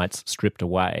having their rights stripped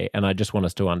away, and I just want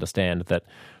us to understand that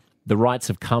the rights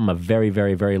have come a very,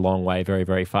 very, very long way, very,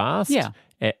 very fast. Yeah,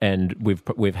 and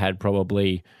we've had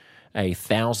probably a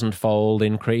 1,000-fold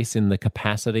increase in the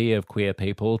capacity of queer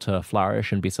people to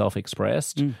flourish and be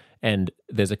self-expressed. And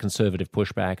there's a conservative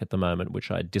pushback at the moment, which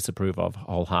I disapprove of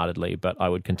wholeheartedly, but I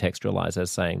would contextualize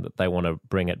as saying that they want to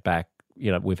bring it back.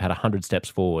 We've had 100 steps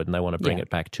forward and they want to bring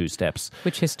it back 2 steps.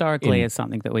 Which historically is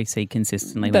something that we see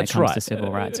consistently when it comes to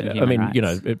civil rights and human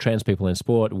rights. Trans people in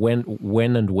sport,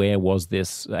 when and where was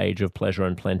this age of pleasure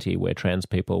and plenty where trans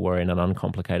people were in an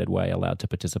uncomplicated way allowed to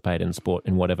participate in sport,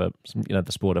 in whatever,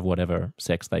 the sport of whatever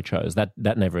sex they chose?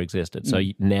 That never existed. So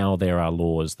now there are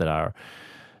laws that are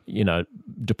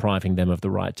depriving them of the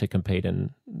right to compete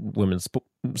in women's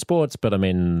sports. But I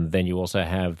mean, then you also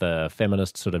have the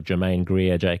feminist sort of Germaine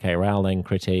Greer, J.K. Rowling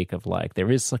critique of like,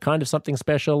 there is a kind of something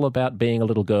special about being a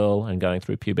little girl and going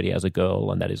through puberty as a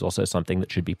girl, and that is also something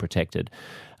that should be protected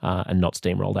and not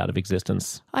steamrolled out of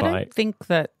existence. I don't think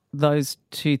that those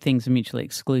two things are mutually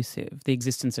exclusive. The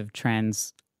existence of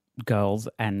trans girls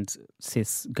and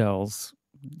cis girls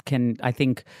can, I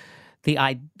think the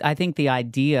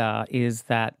idea is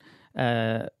that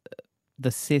the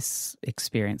cis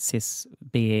experience, cis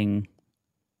being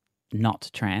not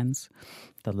trans,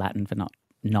 the Latin for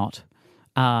not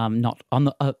on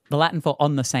the Latin for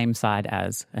on the same side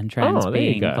as, and trans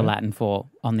being the Latin for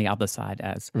on the other side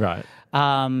as. Right.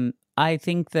 I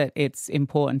think that it's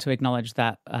important to acknowledge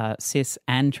that cis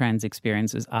and trans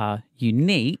experiences are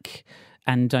unique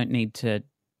and don't need to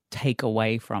take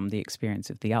away from the experience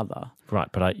of the other. Right,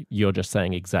 but you're just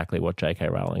saying exactly what J.K.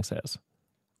 Rowling says.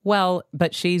 Well,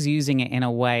 but she's using it in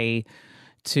a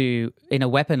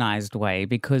weaponized way,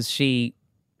 because she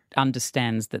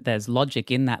understands that there's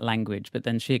logic in that language, but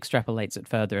then she extrapolates it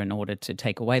further in order to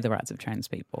take away the rights of trans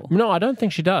people. No, I don't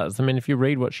think she does. I mean, if you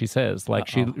read what she says, like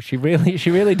she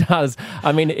really does.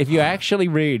 I mean, if you actually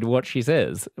read what she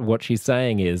says, what she's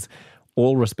saying is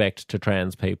all respect to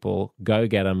trans people. Go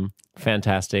get them.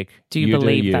 Fantastic. Do you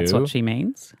believe that's what she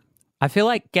means? I feel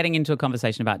like getting into a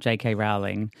conversation about J.K.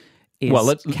 Rowling is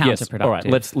counterproductive. Yes, all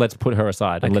right, let's put her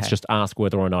aside and let's just ask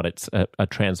whether or not it's a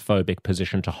transphobic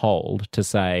position to hold, to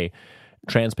say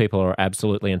trans people are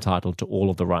absolutely entitled to all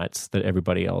of the rights that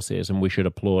everybody else is, and we should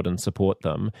applaud and support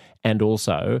them. And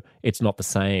also, it's not the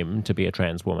same to be a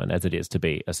trans woman as it is to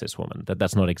be a cis woman.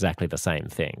 That's not exactly the same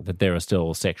thing. That there are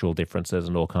still sexual differences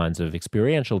and all kinds of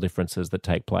experiential differences that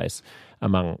take place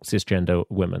among cisgender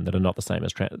women that are not the same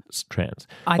as trans.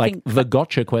 I think the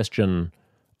gotcha question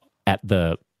at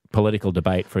the political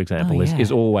debate, for example,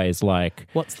 is always like,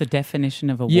 what's the definition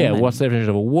of a woman? Yeah, what's the definition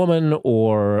of a woman?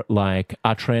 Or like,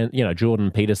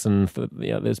 Jordan Peterson,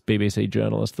 this BBC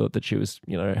journalist, thought that she was,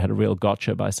 had a real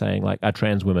gotcha by saying like, are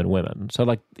trans women women? So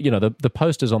like, the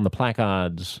posters on the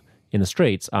placards in the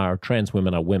streets are trans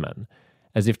women are women,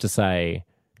 as if to say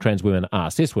trans women are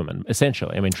cis women,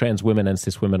 essentially. I mean, trans women and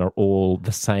cis women are all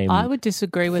the same. I would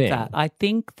disagree with that. I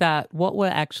think that what we're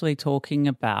actually talking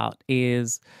about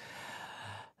is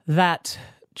that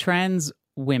trans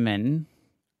women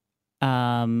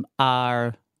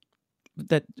that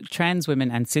trans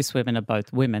women and cis women are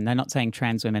both women. They're not saying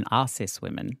trans women are cis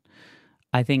women.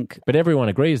 I think, but everyone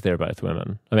agrees they're both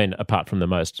women. I mean, apart from the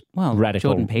most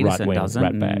radical Jordan Peterson right-wing doesn't,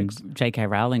 ratbags. J.K.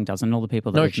 Rowling doesn't. All the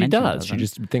people that no, we've she mentioned does. doesn't. She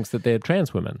just thinks that they're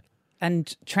trans women.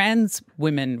 And trans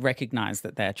women recognise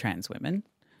that they're trans women.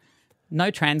 No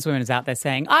trans woman is out there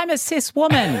saying, I'm a cis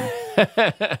woman.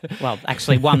 Well,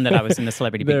 actually, one that I was in the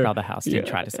Celebrity Big Brother house did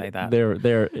try to say that.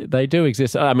 They do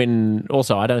exist. I mean,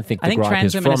 also, I don't think the gripe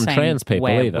is from trans people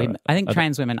either. I think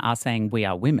trans women are saying we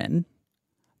are women,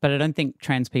 but I don't think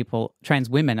trans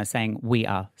women are saying we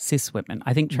are cis women.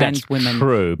 I think trans women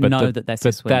know that they're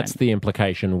cis women. That's the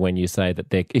implication when you say that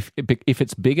if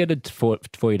it's bigoted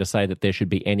for you to say that there should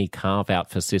be any carve out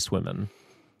for cis women.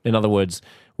 In other words,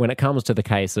 when it comes to the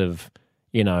case of,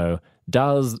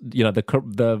 does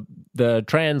the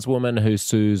trans woman who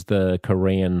sues the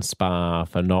Korean spa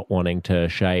for not wanting to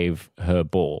shave her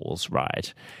balls,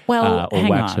 right? Well, or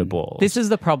wax her balls. This is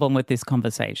the problem with this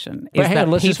conversation. Is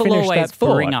that people always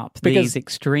bring up these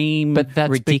extreme,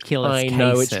 ridiculous cases. I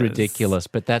know it's ridiculous,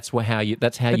 but that's how you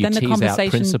tease out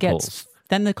principles.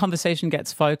 Then the conversation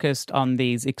gets focused on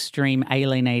these extreme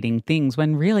alienating things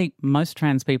when really most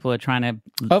trans people are trying to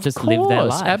just live their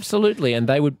life. Absolutely. And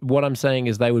what I'm saying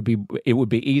is it would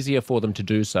be easier for them to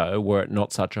do so were it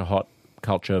not such a hot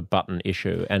culture button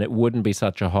issue, and it wouldn't be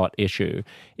such a hot issue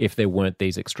if there weren't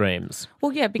these extremes.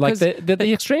 Well, yeah, because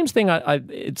the extremes thing, sorry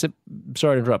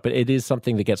to interrupt, but it is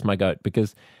something that gets my goat,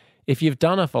 because if you've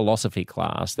done a philosophy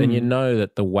class, then you know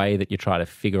that the way that you try to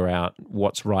figure out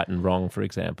what's right and wrong, for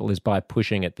example, is by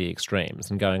pushing at the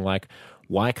extremes and going like,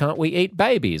 why can't we eat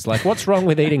babies? Like, what's wrong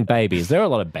with eating babies? There are a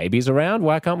lot of babies around.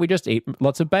 Why can't we just eat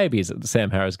lots of babies?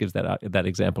 Sam Harris gives that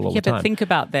example all the time. Yeah, but think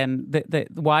about then,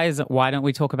 why don't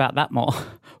we talk about that more?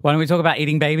 Why don't we talk about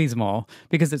eating babies more?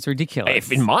 Because it's ridiculous.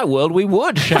 If in my world we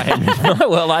would, Shane. In my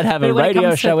world, I'd have a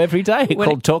radio show every day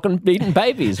called Talking Eating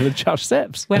Babies with Josh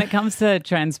Sepps. When it comes to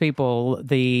trans people,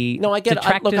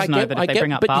 detractors know that if they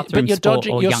bring up bathroom sport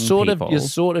or young people... You're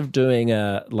sort of doing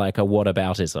a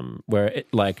whataboutism where it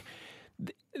like...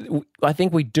 I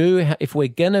think we do, if we're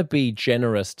going to be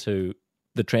generous to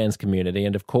the trans community,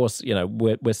 and of course,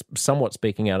 we're somewhat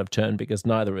speaking out of turn because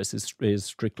neither of us is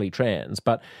strictly trans,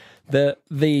 but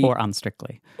or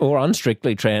unstrictly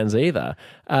trans either.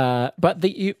 But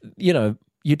you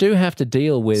do have to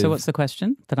deal with. So what's the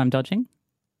question that I'm dodging?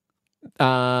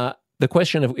 The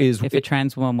question is if a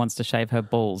trans woman wants to shave her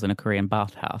balls in a Korean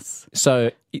bathhouse.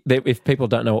 So, if people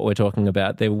don't know what we're talking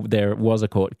about, there was a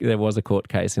court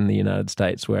case in the United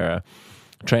States where a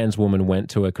trans woman went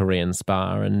to a Korean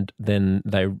spa, and then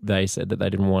they said that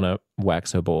they didn't want to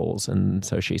wax her balls, and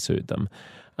so she sued them.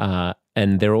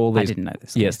 And there are all these. I didn't know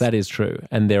this. Yes, that is true.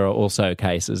 And there are also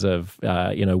cases of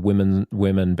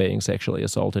women being sexually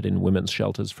assaulted in women's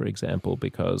shelters, for example,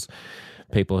 because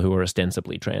people who were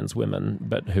ostensibly trans women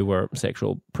but who were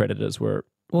sexual predators were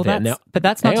there. But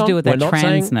that's not to do with their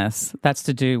transness. That's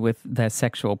to do with their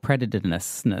sexual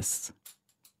predatorness.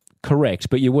 Correct,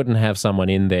 but you wouldn't have someone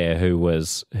in there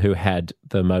who had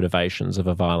the motivations of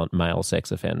a violent male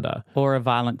sex offender or a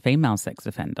violent female sex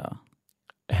offender.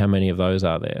 how many of those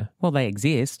are there? Well, they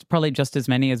exist, probably just as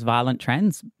many as violent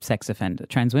trans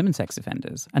women sex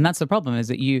offenders. And that's the problem, is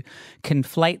that you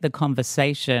conflate the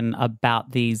conversation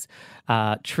about these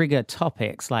trigger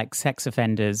topics like sex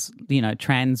offenders,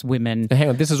 trans women. Hang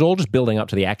on, this is all just building up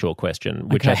to the actual question,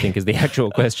 which I think is the actual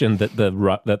question that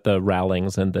the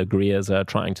Rowlings and the Greers are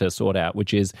trying to sort out,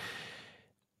 which is,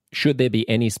 should there be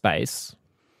any space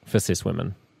for cis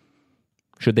women?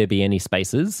 Should there be any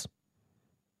spaces?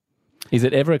 Is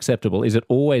it ever acceptable? Is it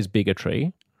always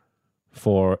bigotry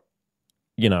for,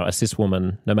 a cis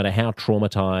woman, no matter how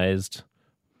traumatized,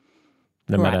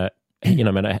 no matter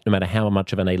how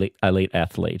much of an elite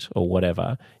athlete or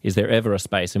whatever, is there ever a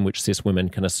space in which cis women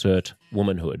can assert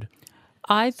womanhood?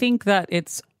 I think that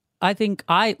I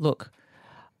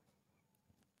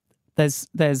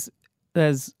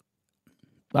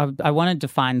want to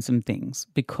define some things,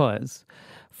 because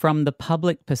from the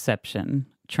public perception,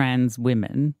 trans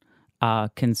women are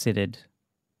considered,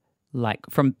 like,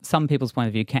 from some people's point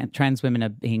of view, trans women are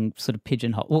being sort of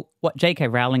pigeonholed. Well, what J.K.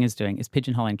 Rowling is doing is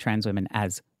pigeonholing trans women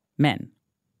as men.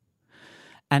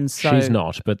 And so she's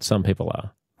not, but some people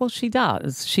are. Well, she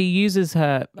does. She uses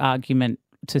her argument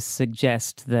to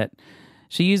suggest that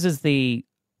she uses the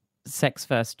sex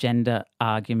first gender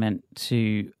argument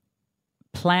to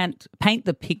paint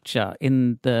the picture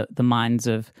in the minds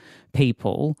of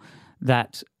people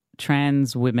that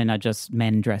trans women are just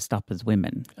men dressed up as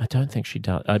women. I don't think she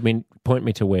does. I mean, point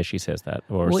me to where she says that,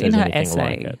 or well, says in her anything essay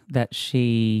like it. That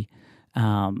she,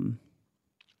 that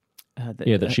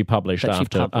she published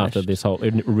after this whole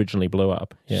originally blew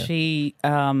up. Yeah. She,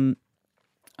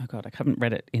 oh God, I haven't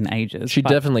read it in ages. She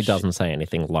definitely doesn't say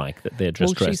anything like that. They're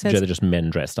just they're just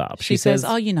men dressed up. She says,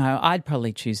 I'd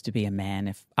probably choose to be a man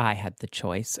if I had the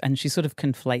choice. And she sort of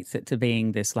conflates it to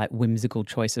being this like whimsical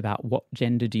choice about what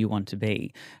gender do you want to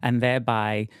be, and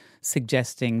thereby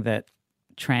suggesting that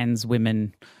trans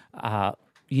women are,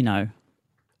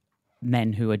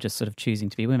 men who are just sort of choosing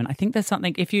to be women. I think there's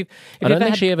something, I don't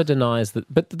think she ever denies that,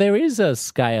 but there is a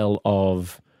scale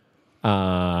of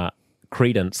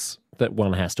credence that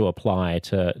one has to apply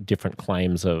to different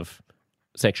claims of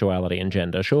sexuality and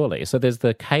gender, surely. So there's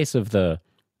the case of the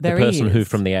person who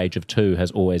from the age of 2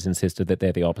 has always insisted that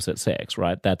they're the opposite sex,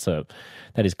 right? That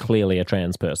is clearly a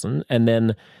trans person. And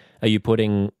then are you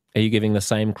giving the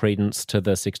same credence to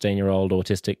the 16-year-old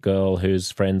autistic girl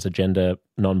whose friends are gender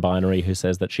non-binary, who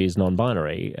says that she's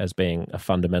non-binary, as being a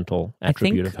fundamental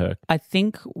attribute of her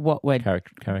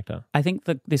character? I think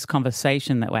that this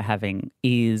conversation that we're having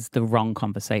is the wrong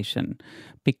conversation,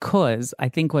 because I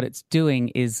think what it's doing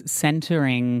is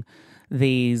centering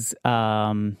these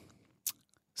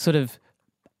sort of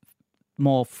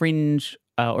more fringe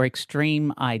or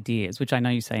extreme ideas, which I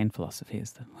know you say in philosophy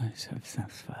is the worst of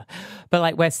stuff. But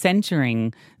like, we're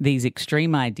centering these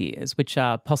extreme ideas, which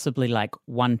are possibly like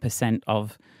 1%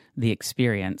 of the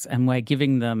experience, and we're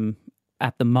giving them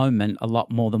at the moment a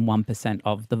lot more than 1%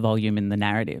 of the volume in the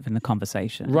narrative and the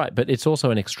conversation. Right, but it's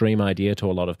also an extreme idea to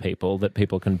a lot of people that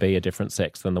people can be a different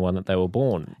sex than the one that they were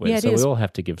born with. Yeah, so we all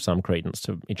have to give some credence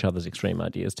to each other's extreme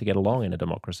ideas to get along in a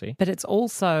democracy. But it's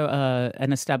also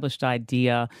an established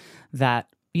idea that,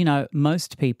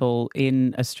 most people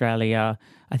in Australia,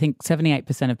 I think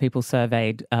 78% of people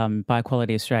surveyed by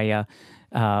Equality Australia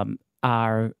are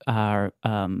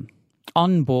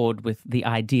on board with the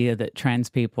idea that trans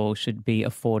people should be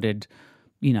afforded,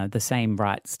 the same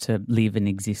rights to live and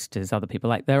exist as other people.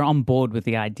 Like, they're on board with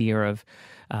the idea of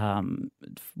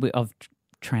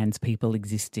trans people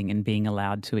existing and being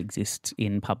allowed to exist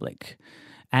in public.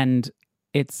 And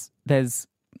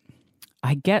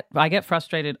I get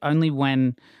frustrated only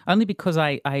because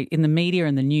I in the media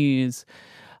and the news,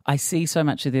 I see so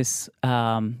much of this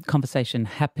conversation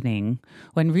happening,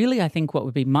 when really I think what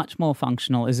would be much more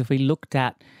functional is if we looked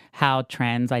at how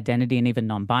trans identity and even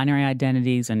non-binary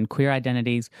identities and queer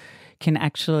identities can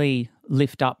actually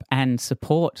lift up and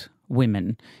support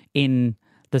women in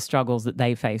the struggles that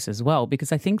they face as well.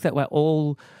 Because I think that we're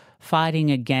all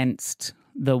fighting against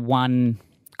the one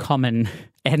common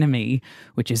enemy,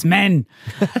 which is men,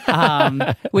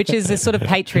 which is this sort of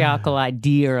patriarchal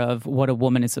idea of what a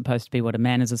woman is supposed to be, what a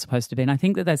man is supposed to be. And I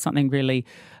think that there's something really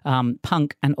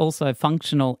punk and also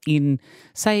functional in,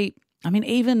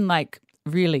 even like,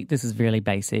 really, this is really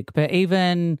basic, but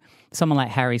even someone like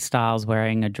Harry Styles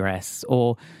wearing a dress,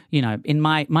 or, in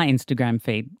my Instagram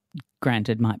feed,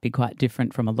 granted, might be quite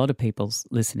different from a lot of people's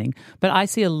listening, but I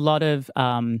see a lot of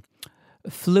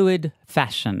fluid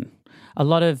fashion. A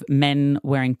lot of men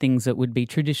wearing things that would be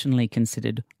traditionally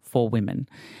considered for women.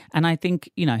 And I think,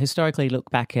 historically, look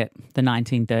back at the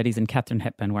 1930s and Katharine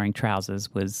Hepburn wearing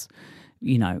trousers was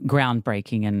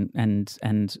groundbreaking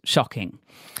and shocking.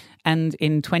 And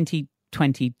in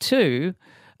 2022,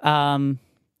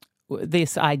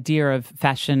 this idea of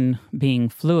fashion being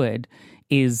fluid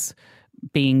is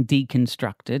being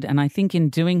deconstructed. And I think in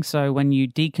doing so, when you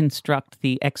deconstruct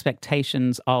the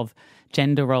expectations of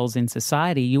gender roles in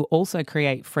society, you also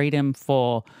create freedom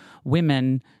for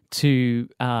women to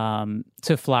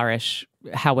flourish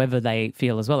however they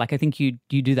feel as well. Like I think you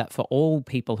do that for all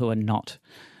people who are not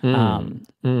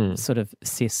sort of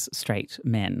cis straight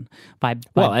men by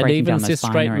and even down cis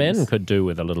straight men could do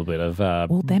with a little bit of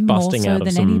them busting more so out of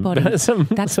than some, anybody.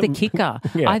 That's the kicker.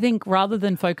 Yeah. I think rather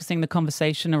than focusing the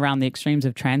conversation around the extremes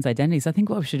of trans identities, I think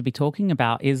what we should be talking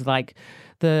about is like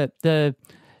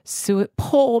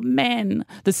poor men,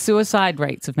 the suicide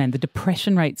rates of men, the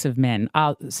depression rates of men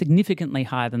are significantly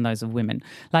higher than those of women.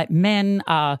 Like men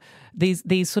are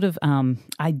these sort of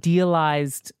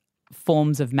idealized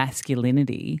forms of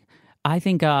masculinity, I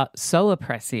think are so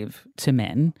oppressive to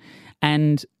men.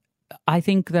 And I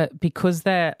think that because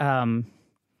they're,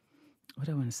 what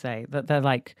do I want to say? That they're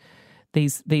like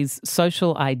these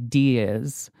social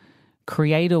ideas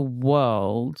create a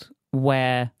world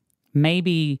where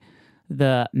maybe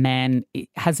the man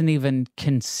hasn't even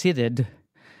considered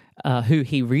who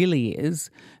he really is,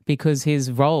 because his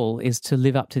role is to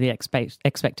live up to the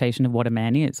expectation of what a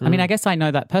man is. I mean, I guess I know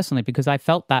that personally because I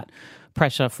felt that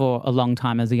pressure for a long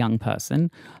time as a young person.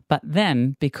 But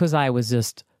then because I was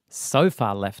just so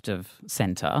far left of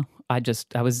center,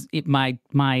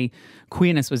 my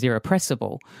queerness was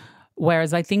irrepressible.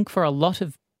 Whereas I think for a lot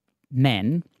of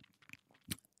men,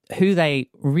 who they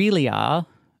really are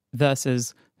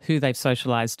versus who they've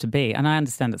socialized to be. And I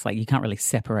understand it's like you can't really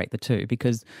separate the two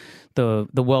because the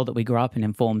world that we grew up in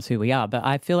informs who we are. But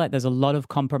I feel like there's a lot of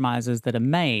compromises that are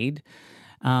made.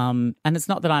 And it's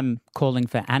not that I'm calling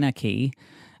for anarchy.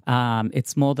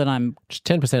 It's more that I'm... Just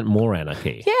 10% more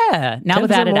anarchy. Yeah. Now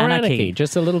without anarchy.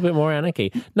 Just a little bit more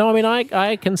anarchy. No, I mean,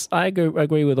 I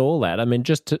agree with all that. I mean,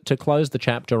 just to close the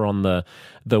chapter on the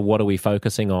what are we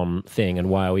focusing on thing and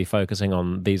why are we focusing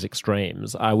on these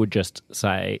extremes, I would just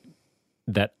say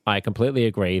that I completely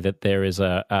agree that there is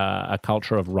a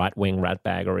culture of right-wing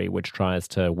ratbaggery which tries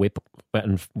to whip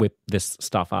this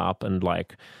stuff up and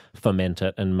like ferment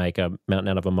it and make a mountain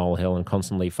out of a molehill and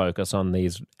constantly focus on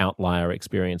these outlier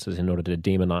experiences in order to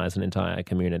demonize an entire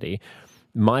community.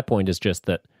 My point is just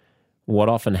that what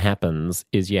often happens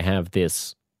is you have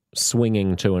this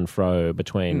swinging to and fro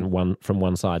between from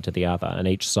one side to the other, and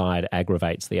each side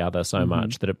aggravates the other so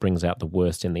much that it brings out the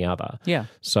worst in the other. Yeah.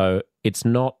 So it's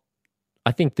not...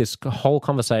 I think this whole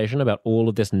conversation about all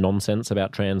of this nonsense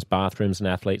about trans bathrooms and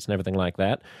athletes and everything like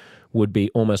that would be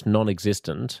almost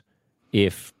non-existent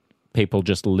if people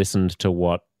just listened to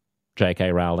what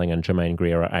J.K. Rowling and Germaine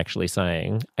Greer are actually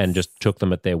saying and just took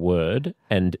them at their word.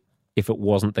 And if it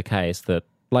wasn't the case that,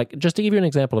 like, just to give you an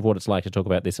example of what it's like to talk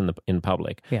about this in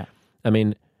public. Yeah. I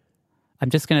mean... I'm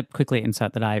just going to quickly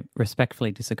insert that I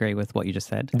respectfully disagree with what you just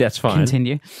said. That's fine.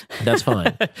 Continue. That's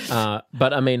fine.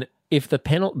 But I mean... If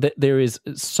there is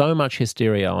so much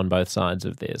hysteria on both sides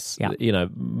of this. Yeah. You know,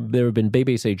 there have been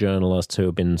BBC journalists who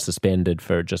have been suspended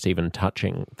for just even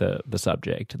touching the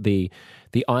subject. The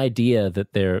idea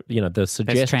that the suggestion...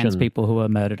 There's trans people who are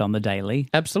murdered on the daily.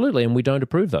 Absolutely, and we don't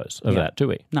approve of that, do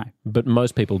we? No. But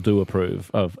most people do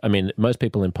approve of... I mean, most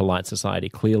people in polite society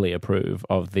clearly approve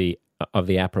of the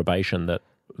approbation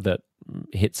that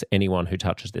hits anyone who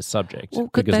touches this subject,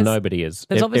 because nobody is...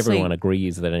 Everyone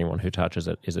agrees that anyone who touches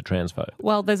it is a transphobe.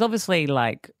 Well, there's obviously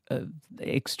like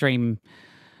extreme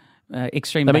I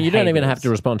mean, you don't even have to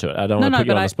respond to it. I don't want to put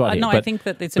you on the spot here. I think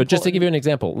that it's important. But just to give you an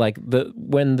example, like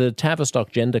when the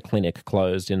Tavistock Gender Clinic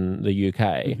closed in the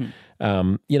UK,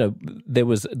 there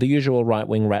was the usual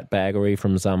right-wing ratbaggery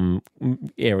from some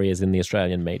areas in the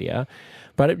Australian media,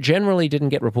 but it generally didn't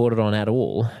get reported on at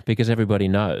all because everybody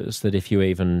knows that if you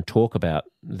even talk about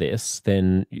this,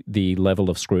 then the level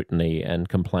of scrutiny and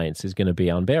complaints is going to be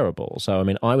unbearable. So, I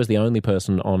mean, I was the only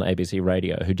person on ABC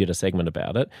Radio who did a segment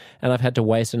about it, and I've had to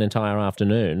waste an entire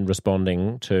afternoon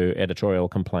responding to editorial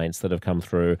complaints that have come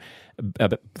through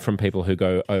from people who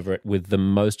go over it with the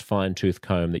most fine-tooth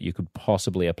comb that you could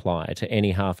possibly apply to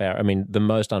any half-hour. I mean, the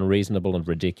most unreasonable and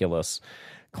ridiculous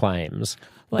claims.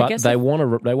 Well, but they want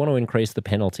to increase the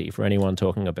penalty for anyone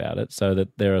talking about it so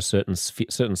that there are certain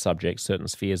subjects, certain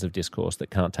spheres of discourse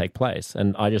that can't take place.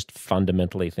 And I just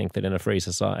fundamentally think that in a free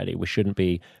society, we shouldn't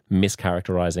be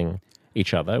mischaracterizing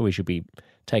each other. We should be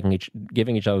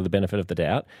giving each other the benefit of the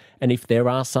doubt. And if there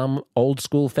are some old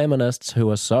school feminists who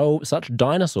are such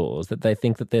dinosaurs that they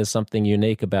think that there's something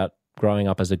unique about growing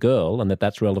up as a girl and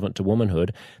that's relevant to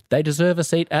womanhood, they deserve a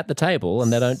seat at the table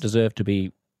and they don't deserve to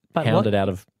be hounded out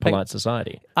of polite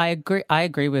society. I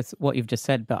agree with what you've just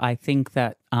said, but I think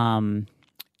that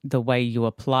the way you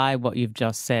apply what you've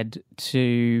just said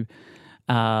to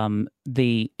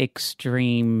the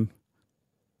extreme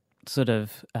sort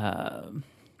of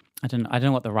I don't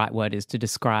know what the right word is to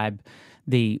describe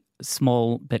the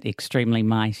small but extremely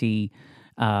mighty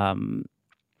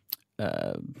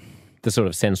the sort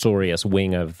of censorious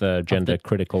wing of the gender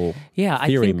critical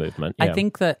theory movement. Yeah. I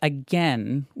think that,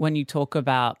 again, when you talk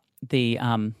about the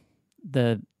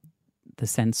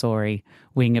sensory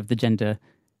wing of the gender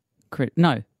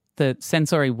the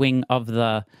sensory wing of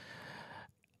the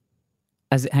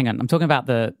hang on, I'm talking about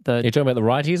the You're talking about the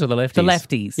righties or the lefties? The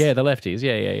lefties. Yeah, the lefties.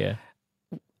 Yeah.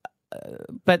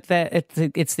 But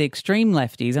it's the extreme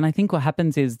lefties, and I think what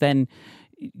happens is then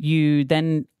you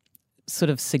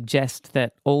sort of suggest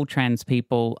that all trans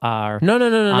people are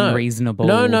unreasonable.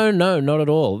 No, not at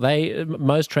all.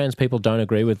 Most trans people don't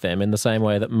agree with them in the same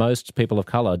way that most people of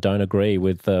colour don't agree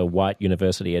with the white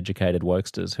university-educated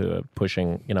wokesters who are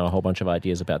pushing, a whole bunch of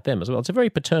ideas about them as well. It's a very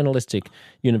paternalistic,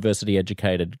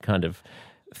 university-educated kind of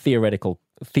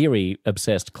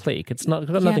theory-obsessed clique. It's got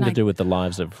nothing to do with the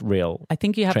lives of real I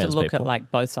think you have to look people. at like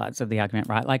both sides of the argument,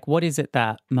 right? Like, what is it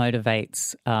that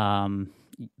motivates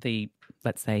the,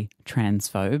 let's say,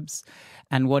 transphobes,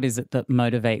 and what is it that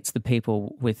motivates the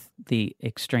people with the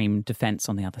extreme defense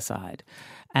on the other side?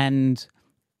 And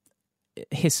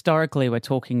historically, we're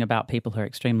talking about people who are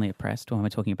extremely oppressed when we're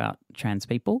talking about trans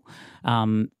people.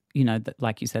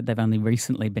 Like you said, they've only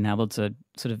recently been able to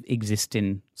sort of exist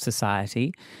in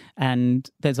society, and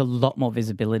there's a lot more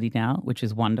visibility now, which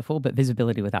is wonderful, but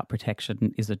visibility without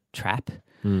protection is a trap.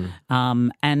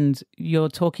 And you're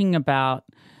talking about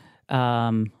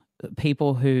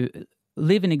people who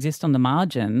live and exist on the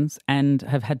margins and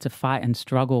have had to fight and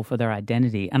struggle for their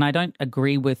identity. And I don't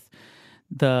agree with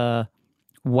the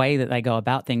way that they go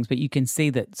about things, but you can see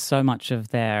that so much of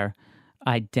their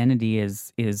identity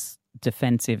is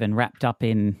defensive and wrapped up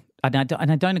in. And I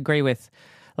don't agree with,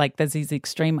 like, there's these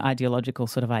extreme ideological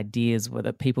sort of ideas where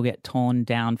that people get torn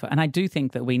down for. And I do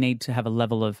think that we need to have a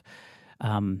level of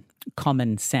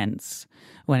common sense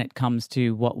when it comes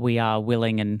to what we are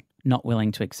willing and not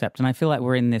willing to accept. And I feel like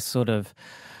we're in this sort of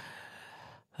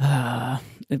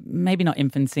maybe not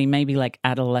infancy, maybe like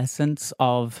adolescence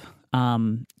of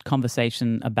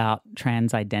conversation about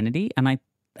trans identity. And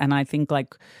I think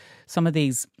like some of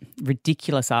these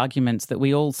ridiculous arguments that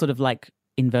we all sort of like,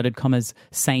 inverted commas,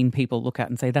 sane people look at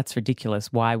and say, that's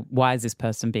ridiculous. Why is this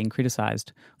person being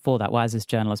criticized for that? Why is this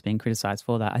journalist being criticized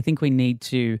for that? I think we need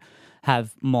to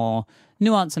have more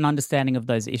nuance and understanding of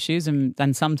those issues.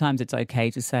 And sometimes it's okay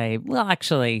to say, well,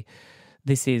 actually,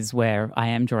 this is where I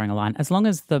am drawing a line. As long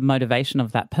as the motivation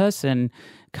of that person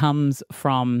comes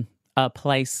from a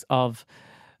place of,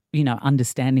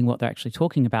 understanding what they're actually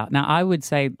talking about. Now, I would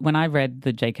say when I read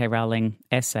the J.K. Rowling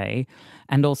essay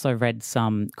and also read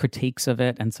some critiques of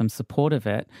it and some support of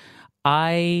it,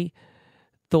 I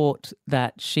thought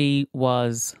that she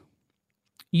was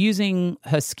using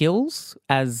her skills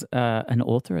as an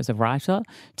author, as a writer,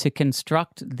 to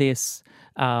construct this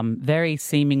very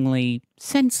seemingly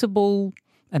sensible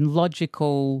and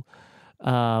logical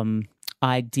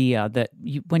idea that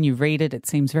when you read it, it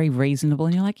seems very reasonable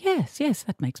and you're like, yes,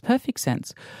 that makes perfect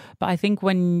sense. But I think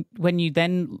when you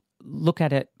then look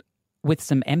at it with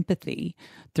some empathy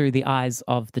through the eyes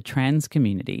of the trans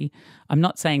community, I'm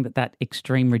not saying that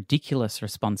extreme ridiculous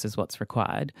response is what's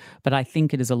required, but I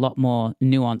think it is a lot more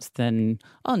nuanced than,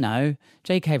 oh no,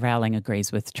 J.K. Rowling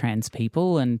agrees with trans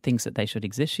people and thinks that they should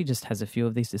exist. She just has a few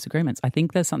of these disagreements. I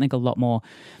think there's something a lot more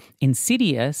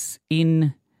insidious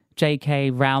in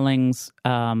J.K. Rowling's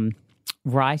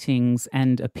writings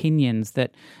and opinions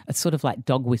that are sort of like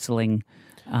dog whistling.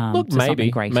 Look,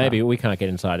 maybe we can't get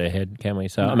inside her head, can we?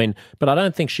 So, no. I mean, but I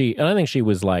don't think she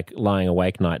was like lying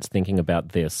awake nights thinking about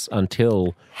this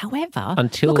until. However,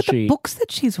 look at the books that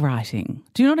she's writing.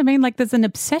 Do you know what I mean? Like, there's an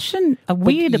obsession, a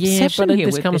weird obsession here.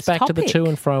 This comes back to the to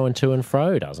and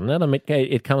fro, doesn't it? I mean,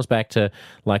 it comes back to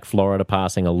like Florida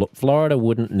passing a law. Florida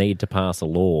wouldn't need to pass a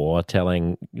law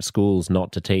telling schools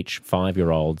not to teach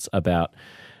 5-year-olds about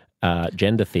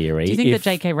gender theory. Do you think that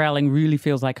J.K. Rowling really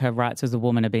feels like her rights as a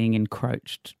woman are being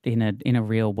encroached in a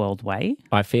real world way?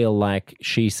 I feel like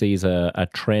she sees a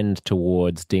trend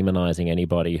towards demonizing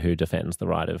anybody who defends the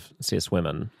right of cis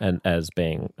women and as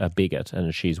being a bigot,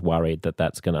 and she's worried that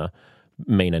that's going to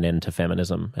mean an end to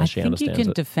feminism as she understands it. I think you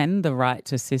can defend the right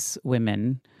to cis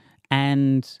women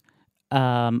and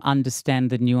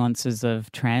understand the nuances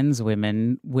of trans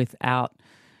women without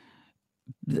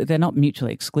they're not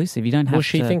mutually exclusive. You don't have Well,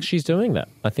 she thinks she's doing that.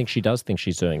 I think she does think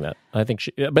she's doing that. I think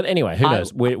she... But anyway, who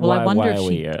knows? Why are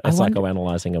we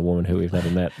psychoanalyzing a woman who we've never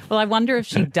met? Well, I wonder if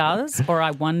she does, or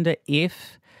I wonder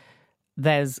if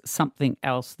there's something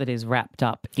else that is wrapped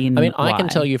up in I can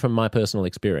tell you from my personal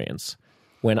experience,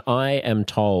 when I am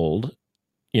told,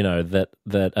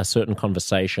 that a certain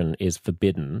conversation is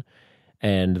forbidden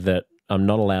and that I'm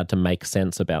not allowed to make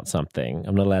sense about something,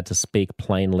 I'm not allowed to speak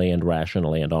plainly and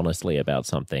rationally and honestly about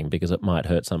something because it might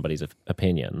hurt somebody's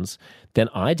opinions, then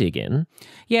I dig in.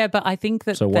 Yeah, but I think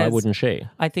that... So why wouldn't she?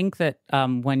 I think that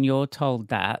when you're told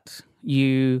that,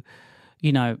 there's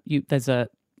a...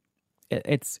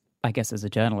 It's... I guess as a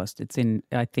journalist,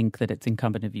 I think that it's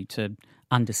incumbent of you to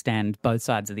understand both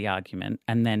sides of the argument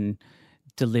and then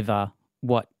deliver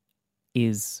what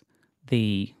is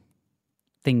the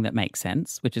thing that makes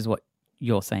sense, which is what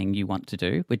you're saying you want to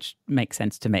do, which makes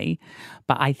sense to me.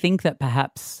 But I think that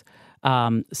perhaps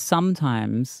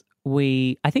sometimes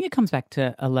I think it comes back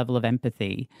to a level of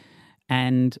empathy.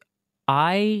 And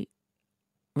I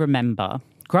remember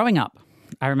growing up,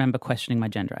 I remember questioning my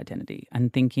gender identity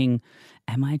and thinking,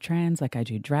 am I trans? Like, I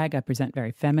do drag, I present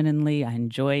very femininely, I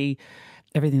enjoy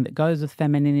everything that goes with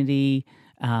femininity.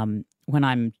 When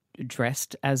I'm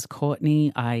dressed as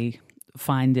Courtney, I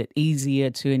find it easier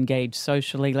to engage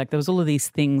socially. Like, there was all of these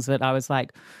things that I was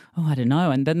like, oh, I don't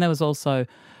know. And then there was also,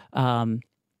 and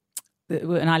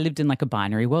I lived in like a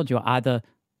binary world. You're either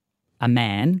a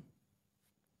man,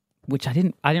 which I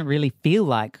didn't really feel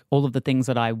like all of the things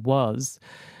that I were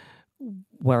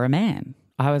a man.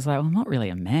 I was like, well, I'm not really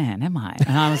a man, am I?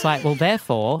 And I was like, well,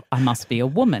 therefore, I must be a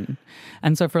woman.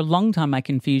 And so for a long time, my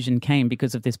confusion came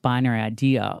because of this binary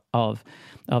idea of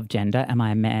gender. Am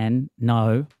I a man?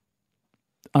 No.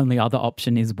 Only other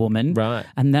option is woman. Right.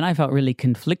 And then I felt really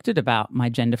conflicted about my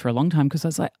gender for a long time because I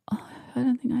was like, oh, I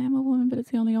don't think I am a woman, but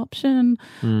it's the only option.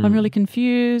 I'm really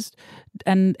confused.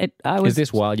 And Is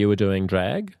this while you were doing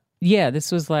drag? Yeah,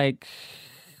 this was like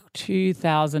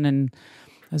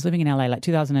I was living in LA like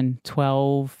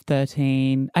 2012,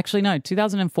 13. Actually, no,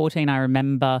 2014, I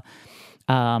remember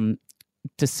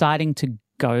deciding to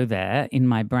go there in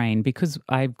my brain because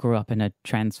I grew up in a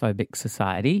transphobic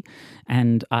society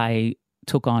and I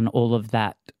took on all of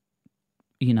that,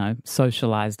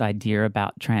 socialized idea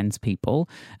about trans people,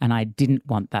 and I didn't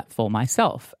want that for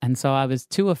myself. And so I was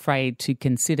too afraid to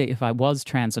consider if I was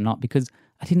trans or not because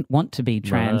I didn't want to be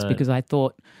trans because I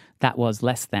thought that was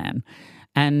less than.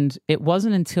 And it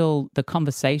wasn't until the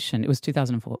conversation, it was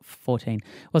 2014, it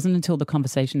wasn't until the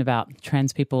conversation about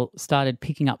trans people started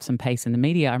picking up some pace in the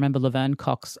media. I remember Laverne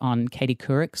Cox on Katie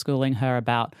Couric schooling her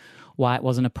about why it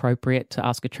wasn't appropriate to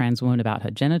ask a trans woman about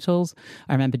her genitals.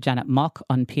 I remember Janet Mock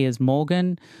on Piers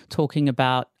Morgan talking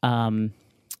about sort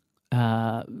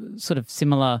of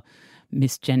similar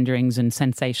misgenderings and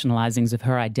sensationalizings of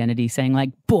her identity, saying like,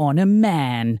 born a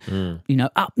man,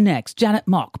 up next, Janet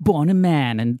Mock, born a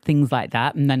man, and things like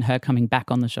that. And then her coming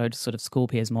back on the show to sort of school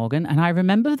Piers Morgan. And I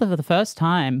remember for the first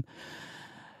time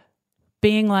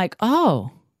being like,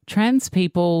 oh, trans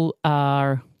people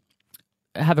have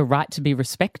a right to be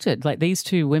respected. Like, these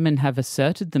two women have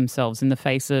asserted themselves in the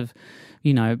face of,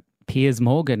 Piers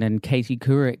Morgan and Katie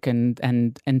Couric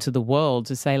and to the world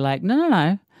to say like,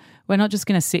 no. We're not just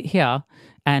going to sit here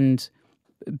and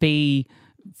be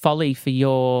folly for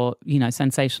your,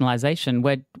 sensationalization.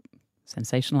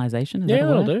 Sensationalization? Is that a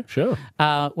word? That'll do. Sure.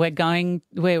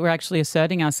 We're actually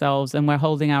asserting ourselves and we're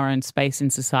holding our own space in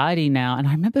society now. And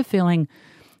I remember feeling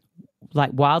like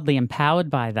wildly empowered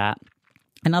by that.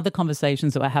 And other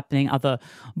conversations that were happening, other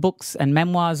books and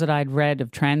memoirs that I'd read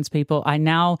of trans people, I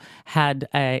now had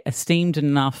a esteemed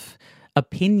enough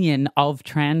opinion of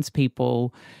trans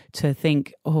people to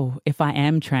think, oh, if I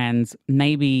am trans,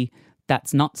 maybe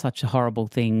that's not such a horrible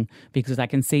thing because I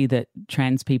can see that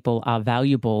trans people are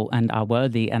valuable and are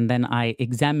worthy. And then I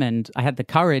had the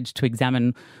courage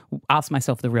to ask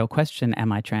myself the real question,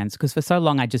 am I trans? Because for so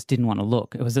long I just didn't want to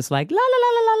look. It was just like, la, la, la,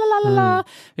 la, la, la, la, la.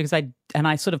 Because I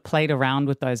sort of played around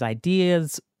with those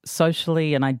ideas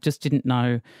socially and I just didn't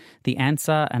know the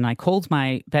answer. And I called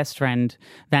my best friend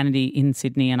Vanity in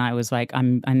Sydney and I was like, I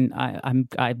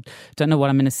don't know what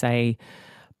I'm going to say,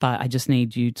 but I just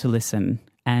need you to listen.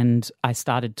 And I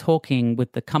started talking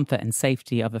with the comfort and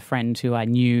safety of a friend who I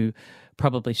knew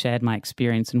probably shared my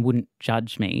experience and wouldn't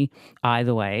judge me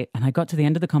either way. And I got to the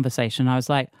end of the conversation and I was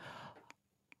like,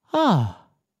 oh,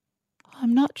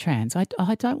 I'm not trans. I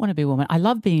don't want to be a woman. I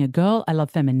love being a girl. I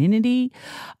love femininity.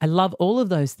 I love all of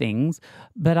those things,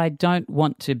 but I don't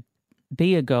want to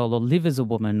be a girl or live as a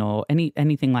woman or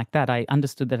anything like that. I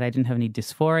understood that I didn't have any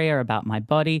dysphoria about my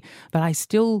body, but I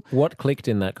still... What clicked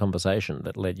in that conversation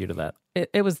that led you to that?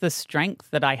 It was the strength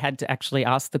that I had to actually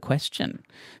ask the question,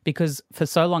 because for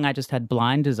so long I just had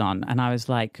blinders on and I was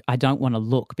like, I don't want to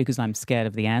look because I'm scared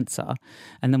of the answer.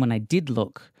 And then when I did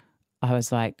look, I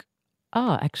was like,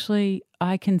 oh, actually,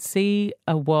 I can see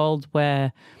a world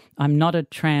where I'm not a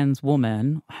trans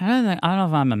woman. I don't know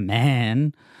if I'm a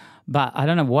man, but I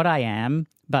don't know what I am,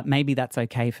 but maybe that's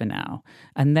okay for now.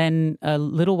 And then a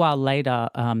little while later,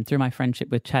 through my friendship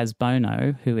with Chaz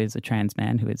Bono, who is a trans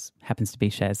man, who happens to be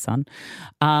Cher's son,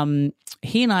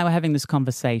 he and I were having this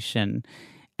conversation,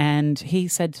 and he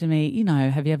said to me,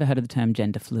 have you ever heard of the term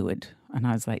gender fluid? And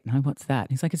I was like, no, what's that?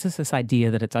 He's like, it's just this idea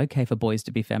that it's okay for boys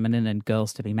to be feminine and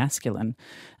girls to be masculine.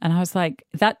 And I was like,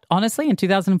 that honestly, in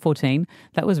 2014,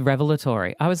 that was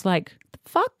revelatory. I was like,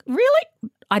 fuck, really?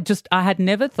 I had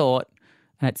never thought,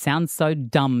 and it sounds so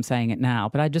dumb saying it now,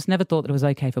 but I just never thought that it was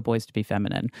okay for boys to be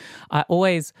feminine. I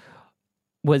always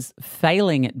was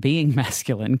failing at being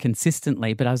masculine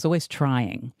consistently, but I was always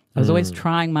trying. I was always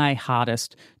trying my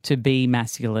hardest to be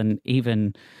masculine,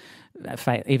 even though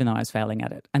I was failing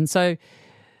at it. And so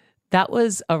that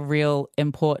was a real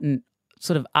important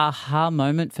sort of aha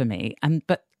moment for me.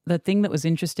 But the thing that was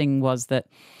interesting was that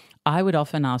I would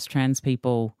often ask trans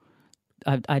people,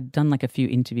 I'd done like a few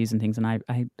interviews and things, and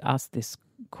I asked this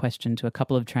question to a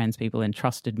couple of trans people in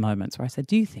trusted moments where I said,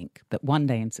 do you think that one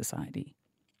day in society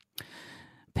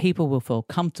people will feel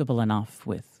comfortable enough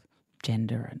with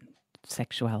gender and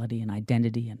sexuality and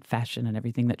identity and fashion and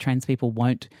everything that trans people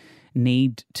won't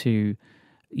need to,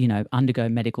 undergo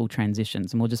medical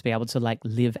transitions and we'll just be able to like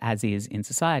live as is in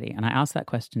society? And I asked that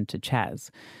question to Chaz,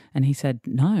 and he said,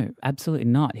 no, absolutely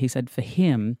not. He said for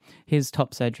him, his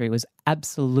top surgery was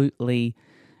absolutely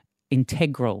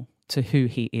integral to who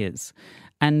he is.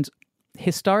 And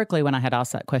historically, when I had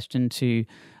asked that question to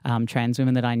trans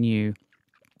women that I knew,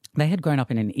 they had grown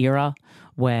up in an era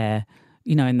where,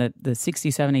 in the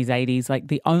 60s, 70s, 80s, like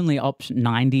the only option,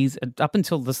 90s, up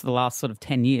until the last sort of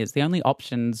 10 years, the only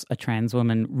options a trans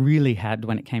woman really had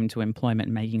when it came to employment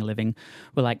and making a living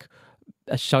were like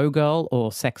a showgirl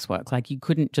or sex work. Like you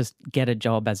couldn't just get a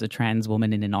job as a trans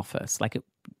woman in an office. Like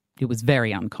it was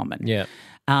very uncommon. Yeah.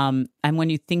 And when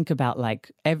you think about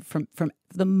like from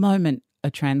the moment a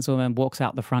trans woman walks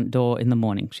out the front door in the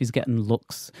morning, she's getting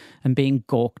looks and being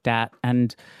gawked at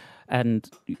and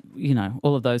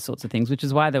all of those sorts of things, which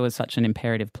is why there was such an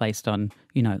imperative placed on,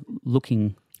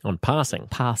 looking on passing,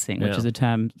 which is a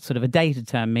term, sort of a dated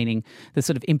term, meaning the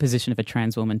sort of imposition of a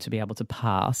trans woman to be able to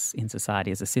pass in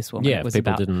society as a cis woman. Yeah,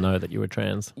 people didn't know that you were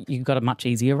trans. You got a much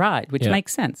easier ride, which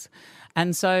makes sense.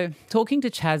 And so talking to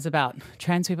Chaz about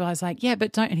trans people, I was like, yeah,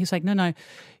 but don't. And he's like, no,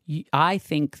 I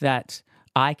think that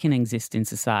I can exist in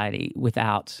society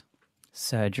without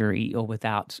surgery or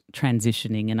without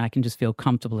transitioning, and I can just feel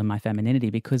comfortable in my femininity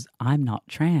because I'm not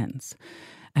trans.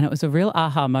 And it was a real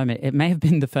aha moment. It may have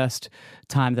been the first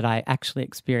time that I actually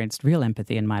experienced real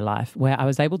empathy in my life, where I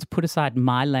was able to put aside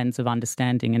my lens of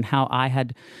understanding and how I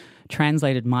had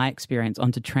translated my experience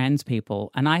onto trans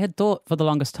people. And I had thought for the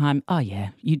longest time, oh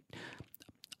yeah,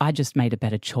 I just made a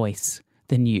better choice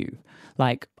than you.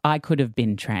 Like I could have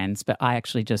been trans, but I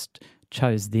actually just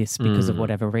chose this because of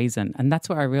whatever reason. And that's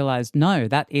where I realized, no,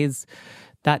 that is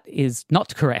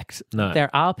not correct. No. There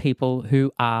are people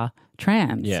who are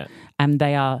trans and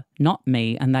they are not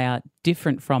me and they are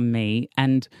different from me.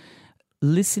 And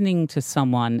listening to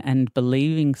someone and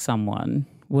believing someone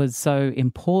was so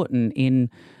important in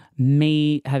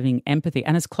me having empathy.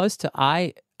 And as close to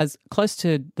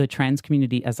the trans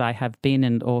community as I have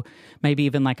been, or maybe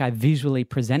even like I visually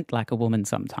present like a woman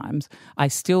sometimes, I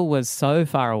still was so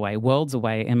far away, worlds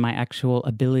away, in my actual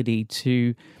ability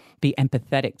to be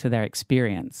empathetic to their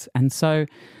experience. And so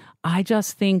I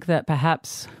just think that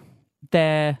perhaps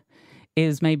there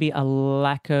is maybe a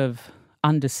lack of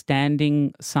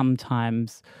understanding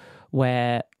sometimes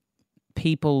where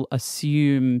people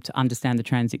assume to understand the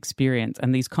trans experience,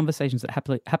 and these conversations that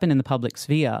happen in the public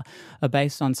sphere are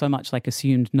based on so much like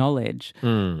assumed knowledge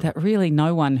that really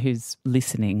no one who's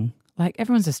listening, like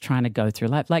everyone's just trying to go through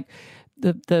life. Like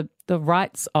the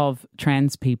rights of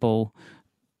trans people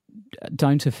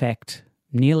don't affect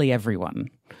nearly everyone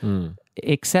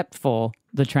except for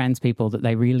the trans people that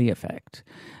they really affect.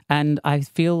 And I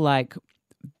feel like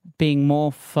being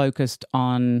more focused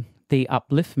on the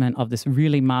upliftment of this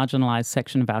really marginalized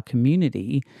section of our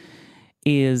community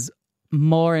is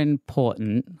more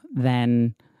important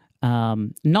than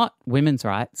not women's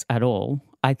rights at all.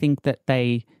 I think that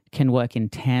they can work in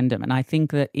tandem. And I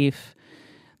think that if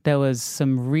there was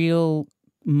some real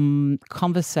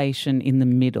conversation in the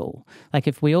middle. Like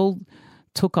if we all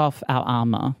took off our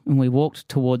armor and we walked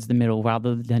towards the middle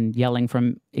rather than yelling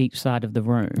from each side of the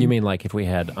room. You mean like if we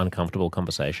had uncomfortable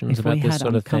conversations about this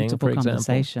sort of thing, for example?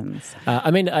 Conversations.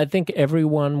 I mean, I think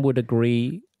everyone would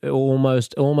agree,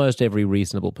 almost every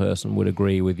reasonable person would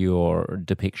agree with your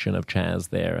depiction of Chaz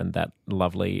there and that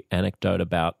lovely anecdote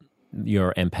about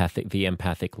the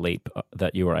empathic leap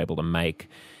that you were able to make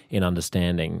in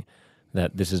understanding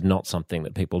that this is not something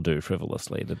that people do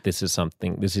frivolously, that this is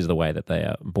the way that they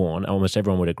are born. Almost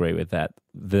everyone would agree with that.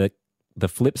 The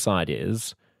flip side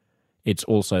is it's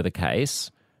also the case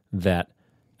that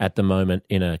at the moment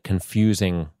in a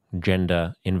confusing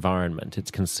gender environment,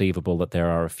 it's conceivable that there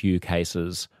are a few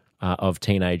cases of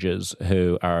teenagers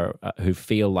who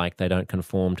feel like they don't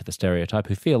conform to the stereotype,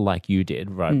 who feel like you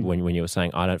did, right? When you were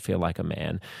saying, I don't feel like a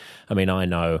man. I mean, I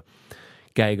know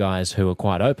gay guys who are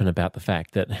quite open about the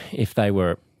fact that if they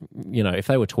were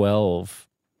 12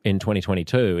 in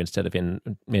 2022 instead of in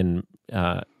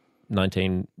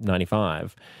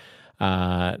 1995,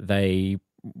 they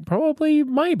probably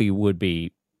maybe would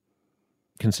be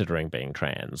considering being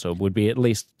trans, or would be at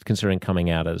least considering coming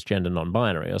out as gender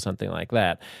non-binary or something like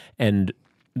that. And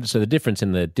so the difference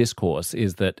in the discourse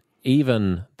is that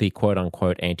even the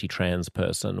quote-unquote anti-trans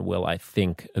person will, I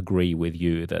think, agree with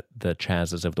you that the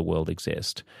Chazes of the world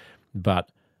exist.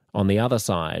 But on the other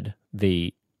side,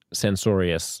 the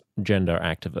censorious gender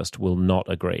activist will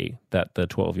not agree that the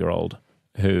 12-year-old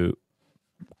who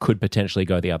could potentially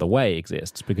go the other way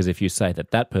exists, because if you say that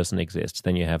that person exists,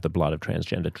 then you have the blood of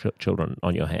transgender children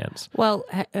on your hands. Well,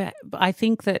 I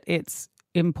think that it's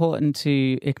important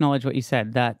to acknowledge what you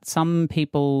said, that some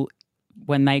people,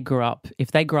 when they grew up,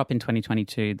 if they grew up in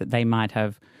 2022, that they might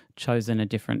have chosen a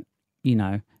different,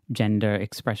 gender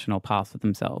expression or path for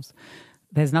themselves.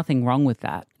 There's nothing wrong with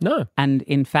that. No. And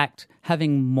in fact,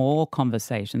 having more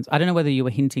conversations, I don't know whether you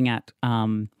were hinting at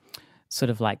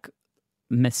sort of like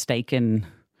mistaken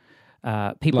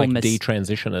people, like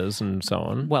detransitioners and so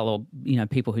on. Well, or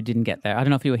people who didn't get there. I don't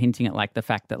know if you were hinting at like the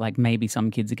fact that like maybe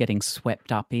some kids are getting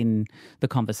swept up in the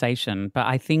conversation, but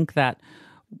I think that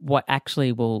what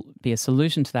actually will be a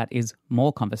solution to that is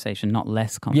more conversation, not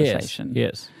less conversation.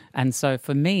 Yes. And so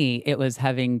for me, it was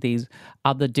having these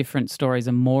other different stories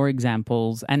and more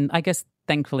examples, and I guess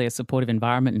thankfully a supportive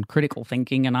environment and critical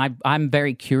thinking. And I'm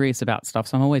very curious about stuff,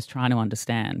 so I'm always trying to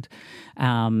understand.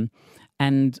 And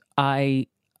I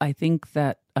think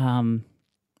that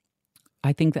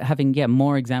having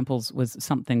more examples was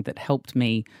something that helped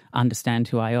me understand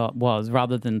who I was,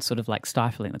 rather than sort of like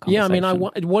stifling the conversation. Yeah, I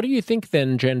mean, what do you think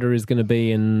then gender is going to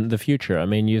be in the future? I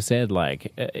mean, you said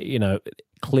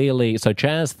clearly. So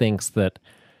Chaz thinks that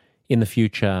in the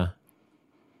future,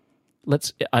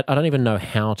 I don't even know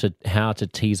how to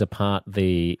tease apart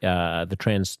the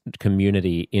trans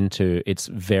community into its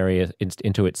various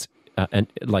and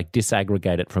like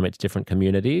disaggregate it from its different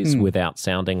communities without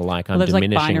sounding like I'm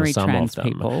diminishing like some trans of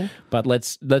them. People. But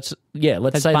let's say that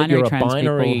you're a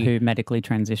binary people who medically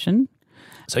transition.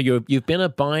 So you've been a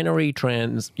binary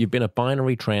trans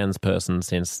person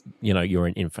since you're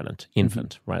an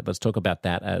infant, right? Let's talk about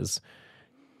that as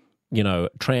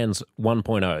trans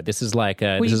 1.0. This is like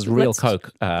this is real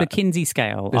Coke. The Kinsey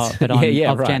scale, of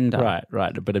right, gender.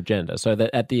 Right, a bit of gender. So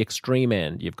that at the extreme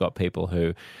end, you've got people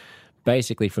who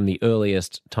basically from the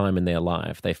earliest time in their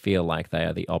life, they feel like they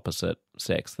are the opposite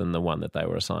sex than the one that they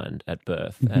were assigned at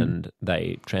birth, and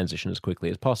they transition as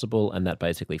quickly as possible, and that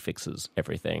basically fixes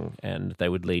everything, and they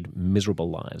would lead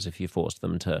miserable lives if you forced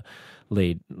them to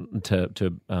lead to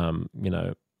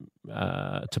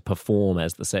perform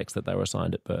as the sex that they were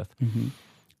assigned at birth.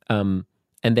 And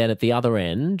then at the other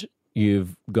end,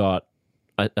 you've got,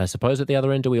 I suppose at the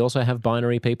other end, do we also have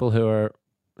binary people who are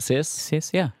cis?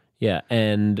 Cis, yeah. Yeah,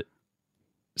 and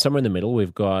somewhere in the middle,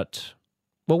 we've got,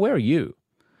 well, where are you?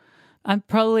 I'm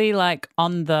probably like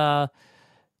on the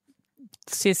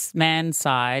cis man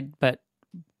side, but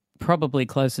probably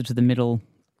closer to the middle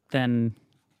than,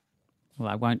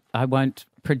 well, I won't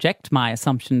project my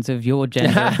assumptions of your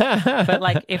gender. But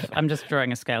like if I'm just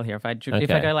drawing a scale here, if I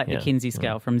go like the Kinsey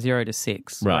scale from 0 to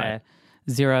 6, where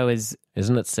 0 is...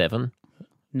 Isn't it 7?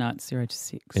 No, it's 0 to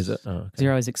 6. Is it? Oh, okay.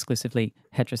 0 is exclusively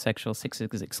heterosexual, 6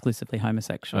 is exclusively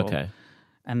homosexual. Okay.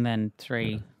 And then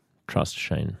 3... Trust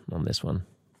Shane on this one.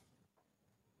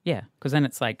 Yeah, because then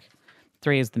it's like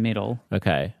 3 is the middle.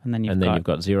 Okay. And then you've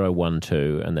got 0, 1,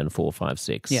 2, and then 4, 5,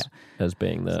 6 as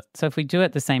being the... So if we do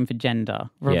it the same for gender,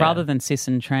 rather than cis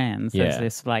and trans, there's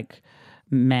this like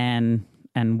man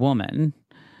and woman.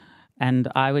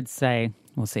 And I would say...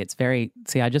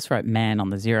 I just wrote man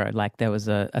on the 0. Like there was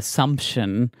a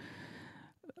assumption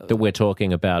that we're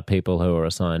talking about people who are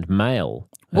assigned male.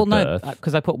 Well, no,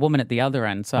 because I put woman at the other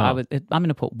end. So I'm going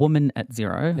to put woman at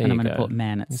 0 and I'm going to put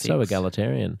man at 6. So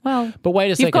egalitarian. Well, but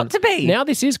wait a second. You've got to be.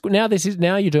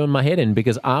 Now you're doing my head in,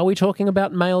 because are we talking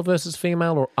about male versus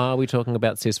female, or are we talking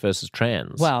about cis versus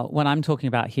trans? Well, what I'm talking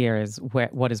about here is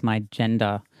what is my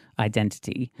gender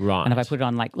identity. Right. And if I put it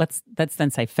on let's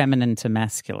then say feminine to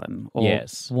masculine or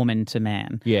woman to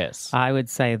man. Yes. I would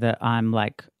say that I'm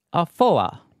like a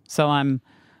 4. So I'm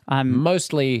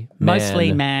mostly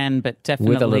man, but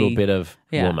definitely with a little bit of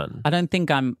woman. I don't think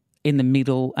I'm in the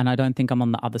middle, and I don't think I'm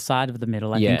on the other side of the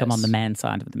middle. I think I'm on the man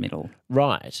side of the middle.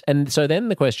 Right. And so then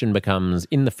the question becomes,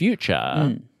 in the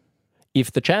future,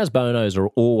 if the Chaz Bonos are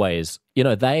always,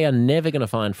 they are never going to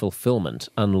find fulfillment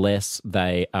unless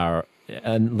they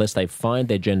find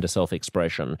their gender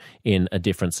self-expression in a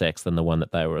different sex than the one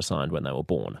that they were assigned when they were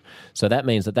born. So that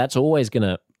means that that's always going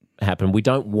to happen. We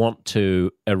don't want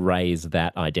to erase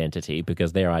that identity,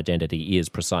 because their identity is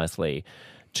precisely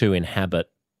to inhabit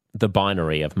the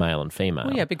binary of male and female.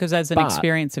 Well, yeah, because there's an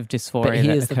experience of dysphoria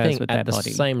that occurs with their body. At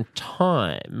the same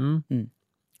time,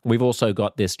 we've also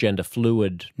got this gender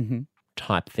fluid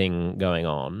type thing going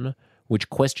on, which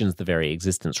questions the very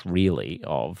existence, really,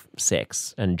 of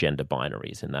sex and gender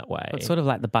binaries in that way. It's sort of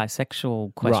like the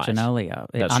bisexual question earlier.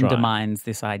 It undermines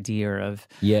this idea of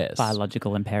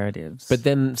biological imperatives. But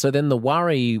then the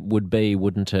worry would be,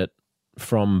 wouldn't it,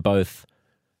 from both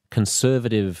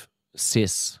conservative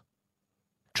cis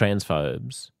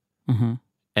transphobes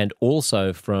and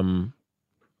also from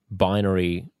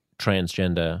binary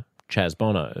transgender Chaz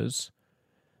Bonos,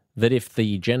 that if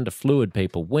the gender fluid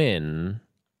people win,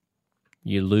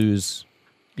 you lose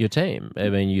your team. I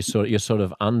mean, you're sort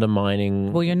of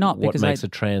undermining you're not, what makes a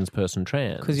trans person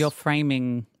trans. Because you're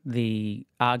framing the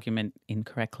argument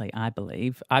incorrectly, I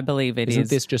believe. I believe Isn't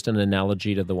this just an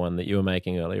analogy to the one that you were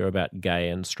making earlier about gay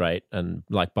and straight, and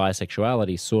like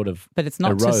bisexuality sort of But it's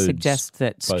not to suggest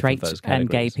that straight and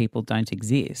gay people don't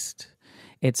exist.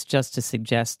 It's just to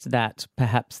suggest that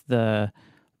perhaps the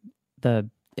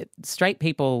straight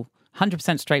people,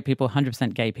 100% straight people,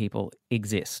 100% gay people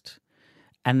exist.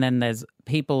 And then there's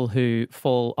people who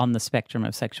fall on the spectrum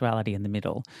of sexuality in the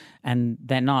middle, and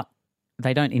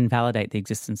they don't invalidate the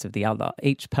existence of the other.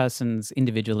 Each person's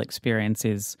individual experience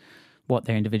is what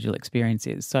their individual experience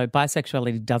is. So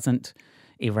bisexuality doesn't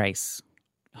erase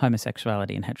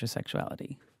homosexuality and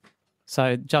heterosexuality.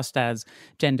 So just as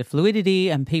gender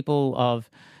fluidity and people of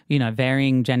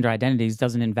varying gender identities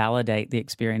doesn't invalidate the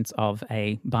experience of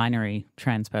a binary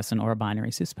trans person or a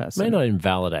binary cis person. It may not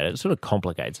invalidate it. It sort of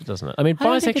complicates it, doesn't it? I mean,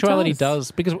 bisexuality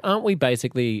does, because aren't we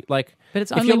basically like... But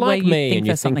it's only where you think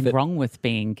there's something wrong with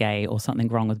being gay or something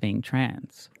wrong with being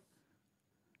trans.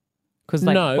 If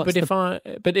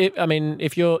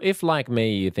like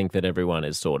me, you think that everyone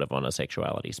is sort of on a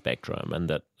sexuality spectrum, and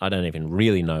that I don't even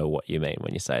really know what you mean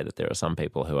when you say that there are some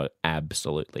people who are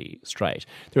absolutely straight.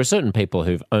 There are certain people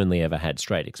who've only ever had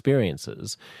straight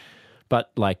experiences,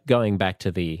 but like going back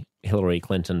to the Hillary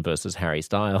Clinton versus Harry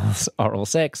Styles oral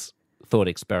sex thought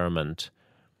experiment,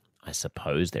 I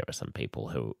suppose there are some people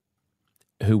who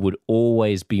would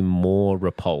always be more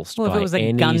repulsed by any if it was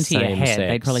a gun to your head, sex.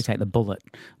 They'd probably take the bullet.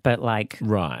 But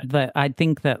right. But I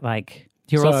think that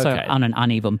you're also on an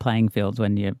uneven playing field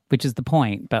which is the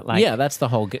point. But that's the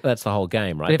whole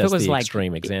game, right? But if that's it was the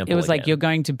extreme example. It was like you're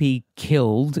going to be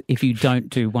killed if you don't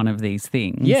do one of these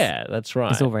things. Yeah, that's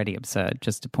right. It's already absurd,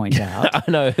 just to point out. I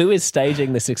know. Who is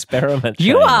staging this experiment?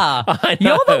 You are.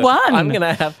 You're the one. I'm going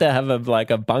to have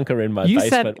a bunker in my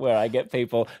basement where I get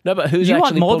people. No, but who's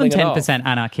actually pulling it off? You want more than 10%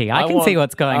 anarchy. I can see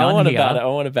what's going on here. I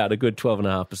want about a good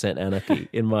 12.5% anarchy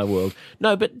in my world.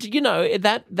 No, but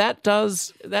that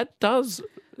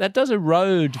does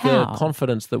erode the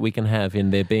confidence that we can have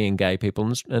in there being gay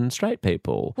people and straight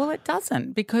people. Well, it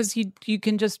doesn't, because you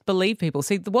can just believe people.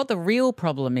 See, what the real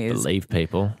problem is... Believe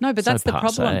people? No, but that's the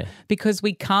problem. Because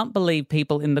we can't believe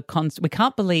people in we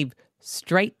can't believe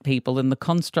straight people in the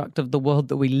construct of the world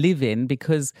that we live in,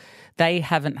 because they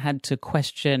haven't had to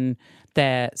question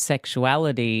their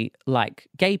sexuality like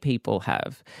gay people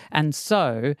have. And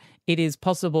so it is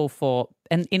possible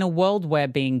and in a world where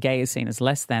being gay is seen as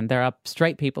less than, there are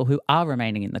straight people who are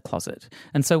remaining in the closet.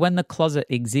 And so when the closet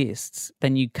exists,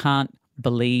 then you can't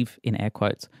believe, in air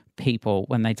quotes, people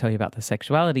when they tell you about their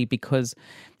sexuality, because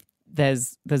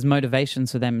there's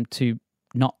motivations for them to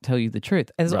not tell you the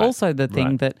truth. There's also the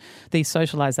thing that these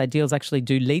socialized ideals actually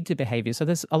do lead to behavior. So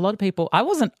there's a lot of people, I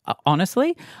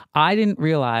didn't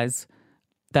realize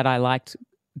that I liked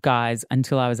guys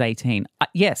until I was 18.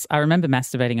 Yes, I remember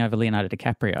masturbating over Leonardo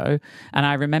DiCaprio, and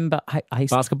I remember I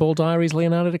Basketball Diaries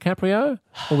Leonardo DiCaprio?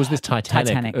 Or was this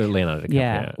Titanic. Leonardo DiCaprio?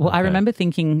 Yeah. Well, okay. I remember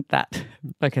thinking that,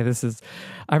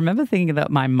 I remember thinking that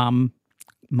my mum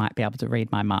might be able to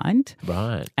read my mind.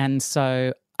 Right.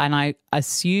 And I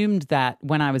assumed that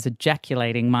when I was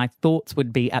ejaculating, my thoughts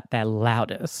would be at their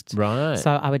loudest. Right.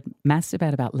 So I would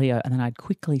masturbate about Leo, and then I'd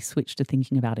quickly switch to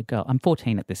thinking about a girl. I'm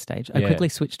 14 at this stage. I quickly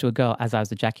switched to a girl as I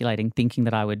was ejaculating, thinking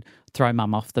that I would throw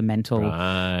mum off the mental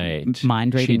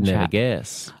mind reading. She'd never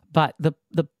guess. But the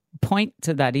point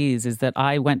to that is that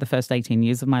I went the first 18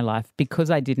 years of my life because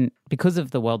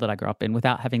of the world that I grew up in,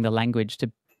 without having the language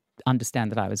to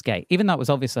understand that I was gay, even though it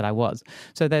was obvious that I was.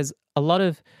 So there's a lot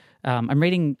of I'm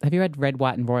reading. Have you read Red,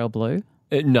 White, and Royal Blue?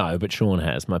 No, but Sean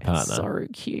has, my partner. It's so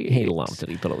cute. He loved it.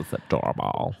 He thought it was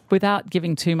adorable. Without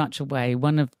giving too much away,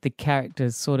 one of the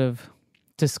characters sort of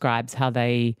describes how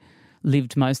they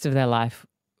lived most of their life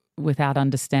without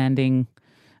understanding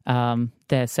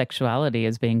their sexuality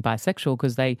as being bisexual,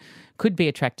 because they could be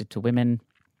attracted to women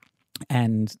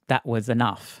and that was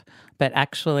enough. But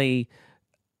actually,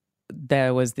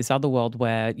 there was this other world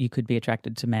where you could be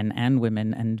attracted to men and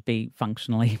women and be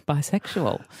functionally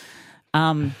bisexual.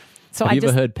 So Have you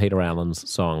ever heard Peter Allen's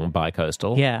song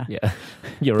Bi-Coastal? Yeah.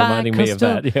 You're reminding me of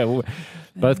that. Yeah,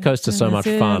 both coasts are so much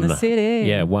fun. The city.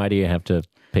 Yeah, why do you have to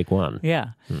pick one? Yeah.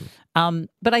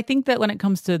 But I think that when it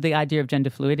comes to the idea of gender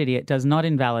fluidity, it does not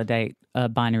invalidate a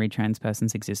binary trans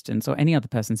person's existence or any other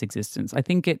person's existence. I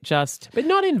think it just... But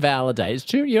not invalidate. It's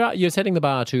too, you're setting the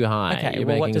bar too high. Okay, you're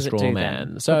making a straw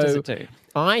man. So what does it do?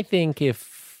 I think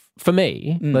for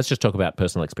me, let's just talk about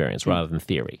personal experience rather than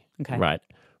theory. Okay. Right?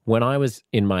 When I was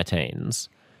in my teens,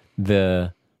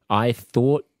 I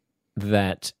thought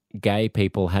that gay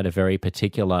people had a very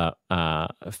particular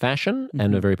fashion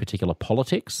and a very particular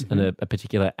politics and a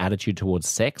particular attitude towards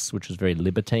sex, which was very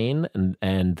libertine,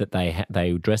 and that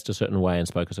they dressed a certain way and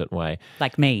spoke a certain way.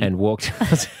 Like me. And walked...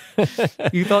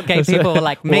 You thought gay people were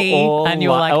like me, and you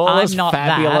were like, I'm not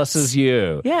fabulous that. as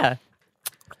you. Yeah.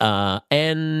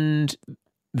 And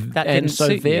that didn't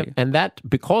suit you. And that,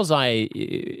 because I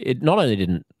didn't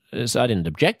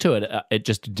object to it, it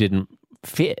just didn't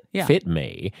fit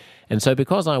me. And so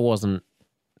because I wasn't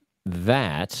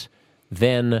that,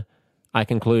 then I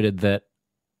concluded that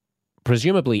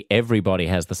presumably everybody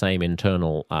has the same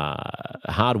internal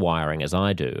hardwiring as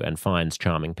I do and finds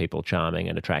charming people charming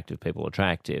and attractive people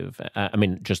attractive. I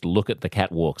mean, just look at the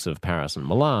catwalks of Paris and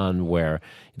Milan, where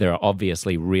there are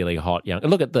obviously really hot young...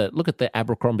 Look at the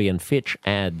Abercrombie and Fitch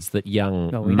ads that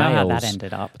young males... We know how that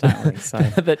ended up, don't we? So.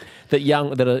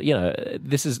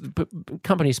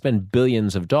 Companies spend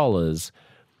billions of dollars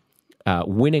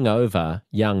winning over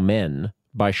young men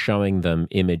by showing them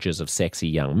images of sexy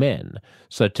young men.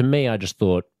 So to me, I just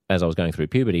thought, as I was going through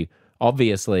puberty,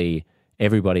 obviously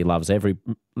everybody loves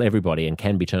everybody and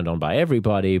can be turned on by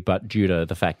everybody, but due to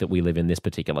the fact that we live in this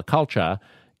particular culture,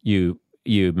 you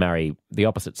marry the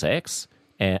opposite sex,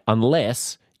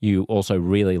 unless you also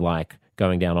really like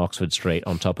going down Oxford Street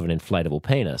on top of an inflatable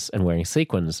penis and wearing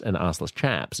sequins and arseless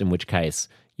chaps, in which case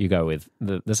you go with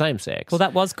the same sex. Well,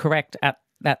 that was correct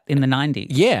that in the 90s.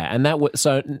 Yeah, and that was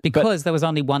so because there was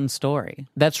only one story.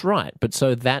 That's right. But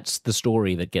so that's the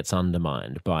story that gets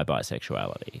undermined by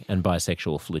bisexuality and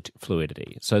bisexual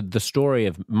fluidity. So the story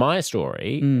of my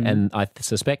story, and I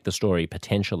suspect the story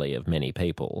potentially of many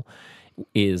people,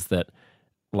 is that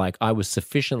like I was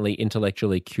sufficiently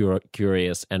intellectually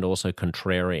curious and also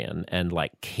contrarian and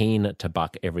like keen to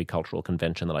buck every cultural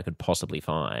convention that I could possibly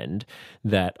find,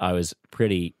 that I was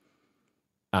pretty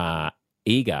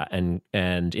eager and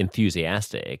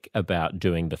enthusiastic about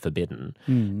doing the forbidden.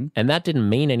 And that didn't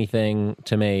mean anything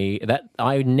to me. That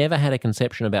I never had a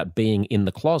conception about being in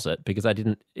the closet because I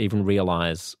didn't even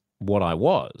realize what I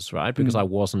was, right? Because I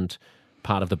wasn't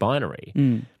part of the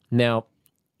binary. Now,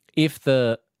 if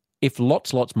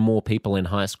lots more people in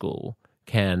high school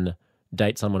can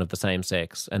date someone of the same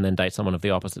sex and then date someone of the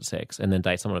opposite sex and then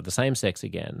date someone of the same sex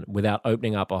again without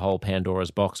opening up a whole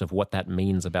Pandora's box of what that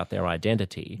means about their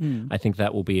identity, I think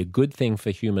that will be a good thing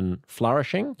for human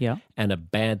flourishing and a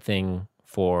bad thing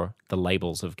for the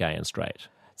labels of gay and straight.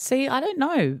 See, I don't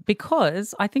know,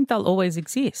 because I think they'll always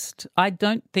exist. I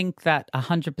don't think that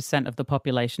 100% of the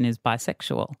population is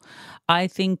bisexual. I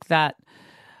think that,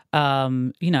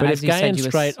 but if gay and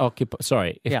straight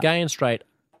gay and straight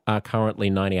are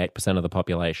currently 98% of the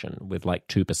population, with like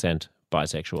 2%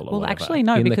 bisexual or whatever. Actually,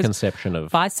 no, in because the conception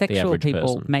of bisexual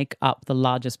people person. Make up the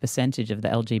largest percentage of the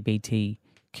LGBT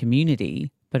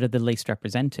community, but are the least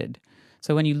represented.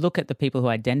 So when you look at the people who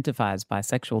identify as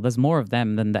bisexual, there's more of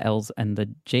them than the L's and the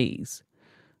G's.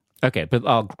 Okay, but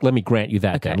let me grant you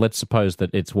that Okay. then. Let's suppose that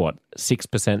it's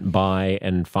 6% bi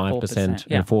and 5% 4%,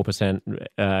 yeah. and 4%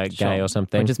 gay Sure. or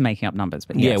something. We're just making up numbers,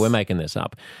 but Yeah, yes. we're making this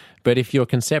up. But if your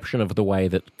conception of the way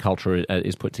that culture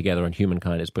is put together and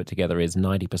humankind is put together is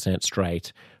 90%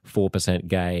 straight, 4%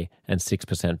 gay, and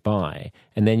 6% bi,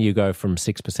 and then you go from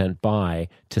 6% bi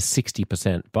to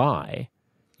 60% bi,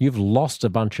 you've lost a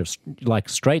bunch of,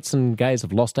 straights and gays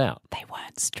have lost out. They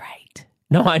weren't straight.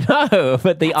 No, I know,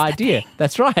 but the idea,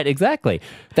 that's right, exactly.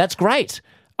 That's great.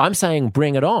 I'm saying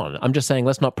bring it on. I'm just saying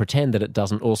let's not pretend that it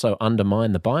doesn't also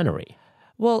undermine the binary.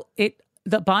 Well, it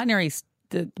undermines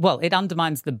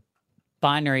the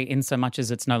binary in so much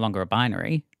as it's no longer a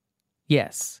binary.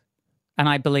 Yes. And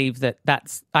I believe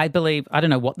I don't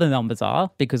know what the numbers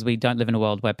are because we don't live in a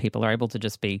world where people are able to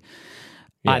just be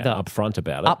either upfront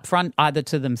about it. Upfront either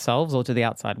to themselves or to the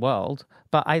outside world.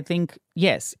 But I think,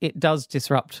 yes, it does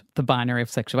disrupt the binary of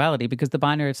sexuality because the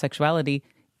binary of sexuality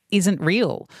isn't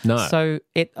real. No. So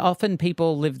often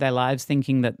people live their lives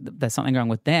thinking that there's something wrong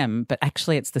with them, but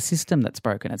actually it's the system that's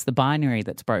broken. It's the binary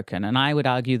that's broken. And I would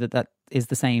argue that is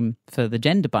the same for the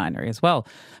gender binary as well.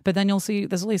 But then you'll see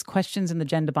there's all these questions in the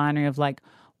gender binary of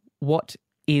what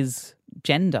is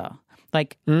gender?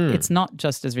 It's not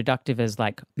just as reductive as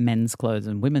men's clothes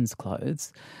and women's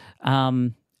clothes.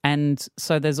 And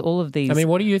so there's all of these. I mean,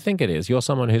 what do you think it is? You're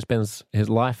someone who spends his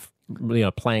life,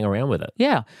 playing around with it.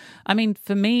 Yeah. I mean,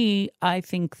 for me, I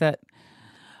think that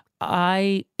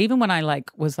even when I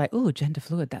was oh, gender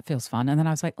fluid, that feels fun. And then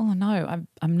I was like, oh no,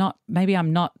 I'm not, maybe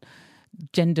I'm not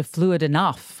gender fluid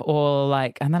enough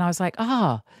and then I was like,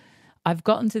 I've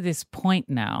gotten to this point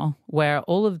now where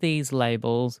all of these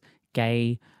labels,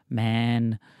 gay,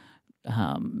 man,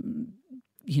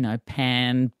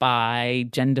 pan, bi,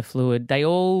 gender fluid, they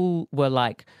all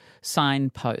were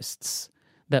signposts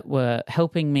that were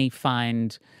helping me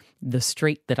find the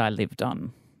street that I lived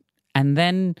on. And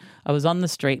then I was on the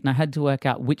street and I had to work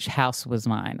out which house was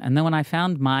mine. And then when I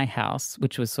found my house,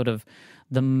 which was sort of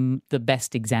the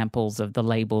best examples of the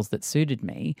labels that suited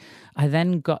me, I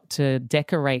then got to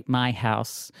decorate my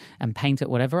house and paint it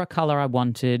whatever color I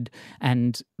wanted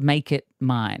and make it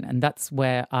mine. And that's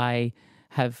where I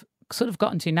have sort of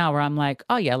gotten to now where I'm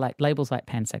labels like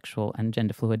pansexual and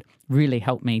gender fluid really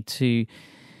help me to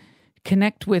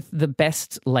connect with the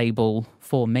best label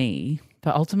for me.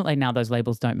 But ultimately now those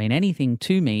labels don't mean anything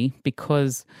to me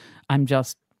because I'm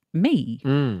just me.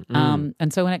 And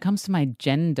so when it comes to my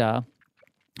gender,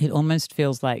 it almost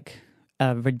feels like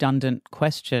a redundant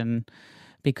question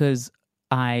because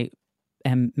I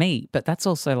am me. But that's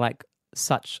also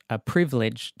such a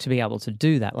privilege to be able to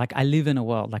do that. I live in a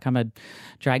world, I'm a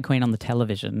drag queen on the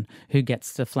television who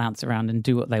gets to flounce around and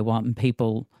do what they want, and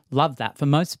people love that. For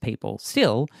most people,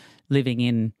 still living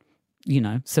in,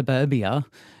 suburbia,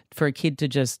 for a kid to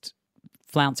just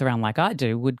flounce around like I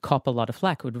do would cop a lot of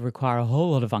flack, would require a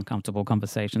whole lot of uncomfortable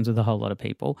conversations with a whole lot of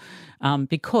people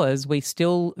because we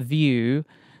still view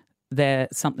there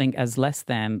something as less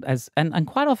than, and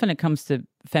quite often it comes to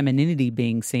femininity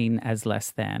being seen as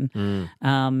less than.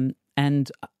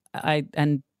 And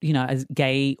as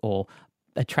gay or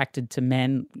attracted to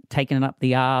men, taking it up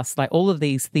the arse, all of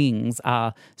these things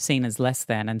are seen as less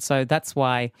than. And so that's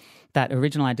why that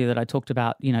original idea that I talked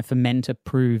about, for men to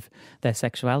prove their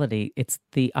sexuality, it's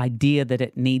the idea that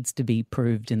it needs to be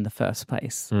proved in the first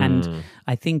place. And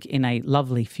I think in a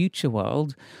lovely future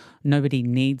world, nobody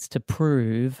needs to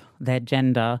prove their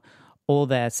gender or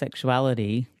their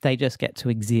sexuality. They just get to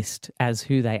exist as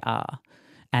who they are.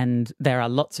 And there are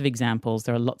lots of examples,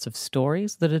 there are lots of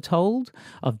stories that are told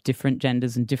of different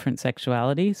genders and different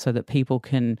sexuality so that people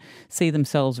can see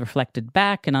themselves reflected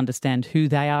back and understand who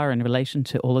they are in relation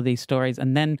to all of these stories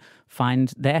and then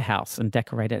find their house and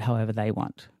decorate it however they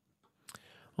want.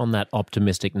 On that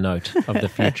optimistic note of the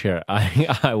future,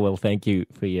 I will thank you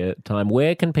for your time.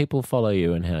 Where can people follow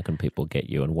you and how can people get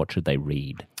you and what should they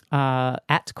read?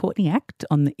 At Courtney Act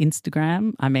on the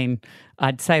Instagram. I mean,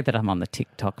 I'd say that I'm on the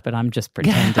TikTok, but I'm just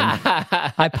pretending.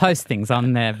 I post things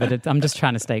on there, but I'm just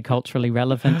trying to stay culturally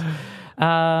relevant.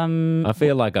 I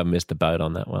feel like I missed the boat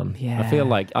on that one. Yeah. I feel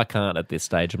like I can't at this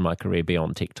stage of my career be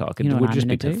on TikTok. It You know what would I'm just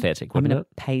be gonna do? pathetic, I'm wouldn't going it?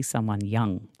 to pay someone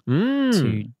young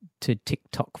to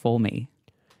TikTok for me.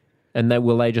 And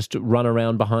will they just run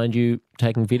around behind you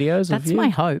taking videos of you? That's my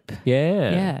hope.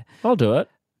 Yeah. Yeah. I'll do it.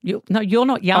 You're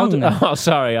not young. Oh,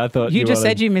 sorry. I thought You just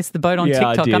said you missed the boat on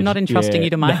TikTok. I did. I'm not entrusting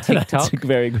you to my TikTok. That's a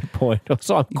very good point.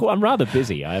 Also, I'm rather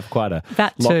busy. I have quite a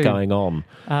That lot too. going on.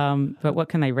 But what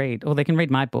can they read? Or they can read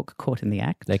my book, Caught in the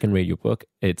Act. They can read your book.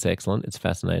 It's excellent. It's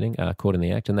fascinating. Caught in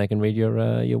the Act. And they can read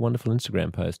your wonderful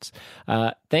Instagram posts.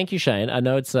 Thank you, Shane. I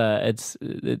know it's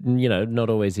not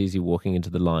always easy walking into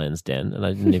the lion's den, and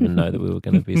I didn't even know that we were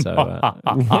going to be so.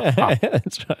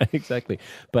 That's right, exactly.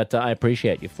 But I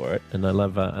appreciate you for it, and I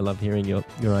love hearing your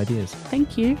ideas.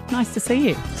 Thank you. Nice to see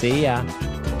you. See ya.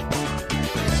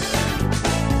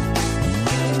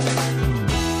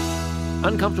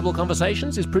 Uncomfortable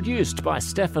Conversations is produced by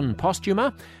Stefan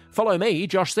Postuma. Follow me,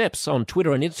 Josh Szeps, on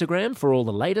Twitter and Instagram for all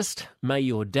the latest. May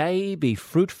your day be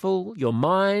fruitful, your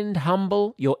mind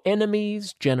humble, your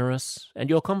enemies generous, and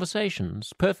your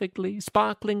conversations perfectly,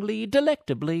 sparklingly,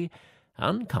 delectably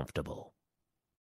uncomfortable.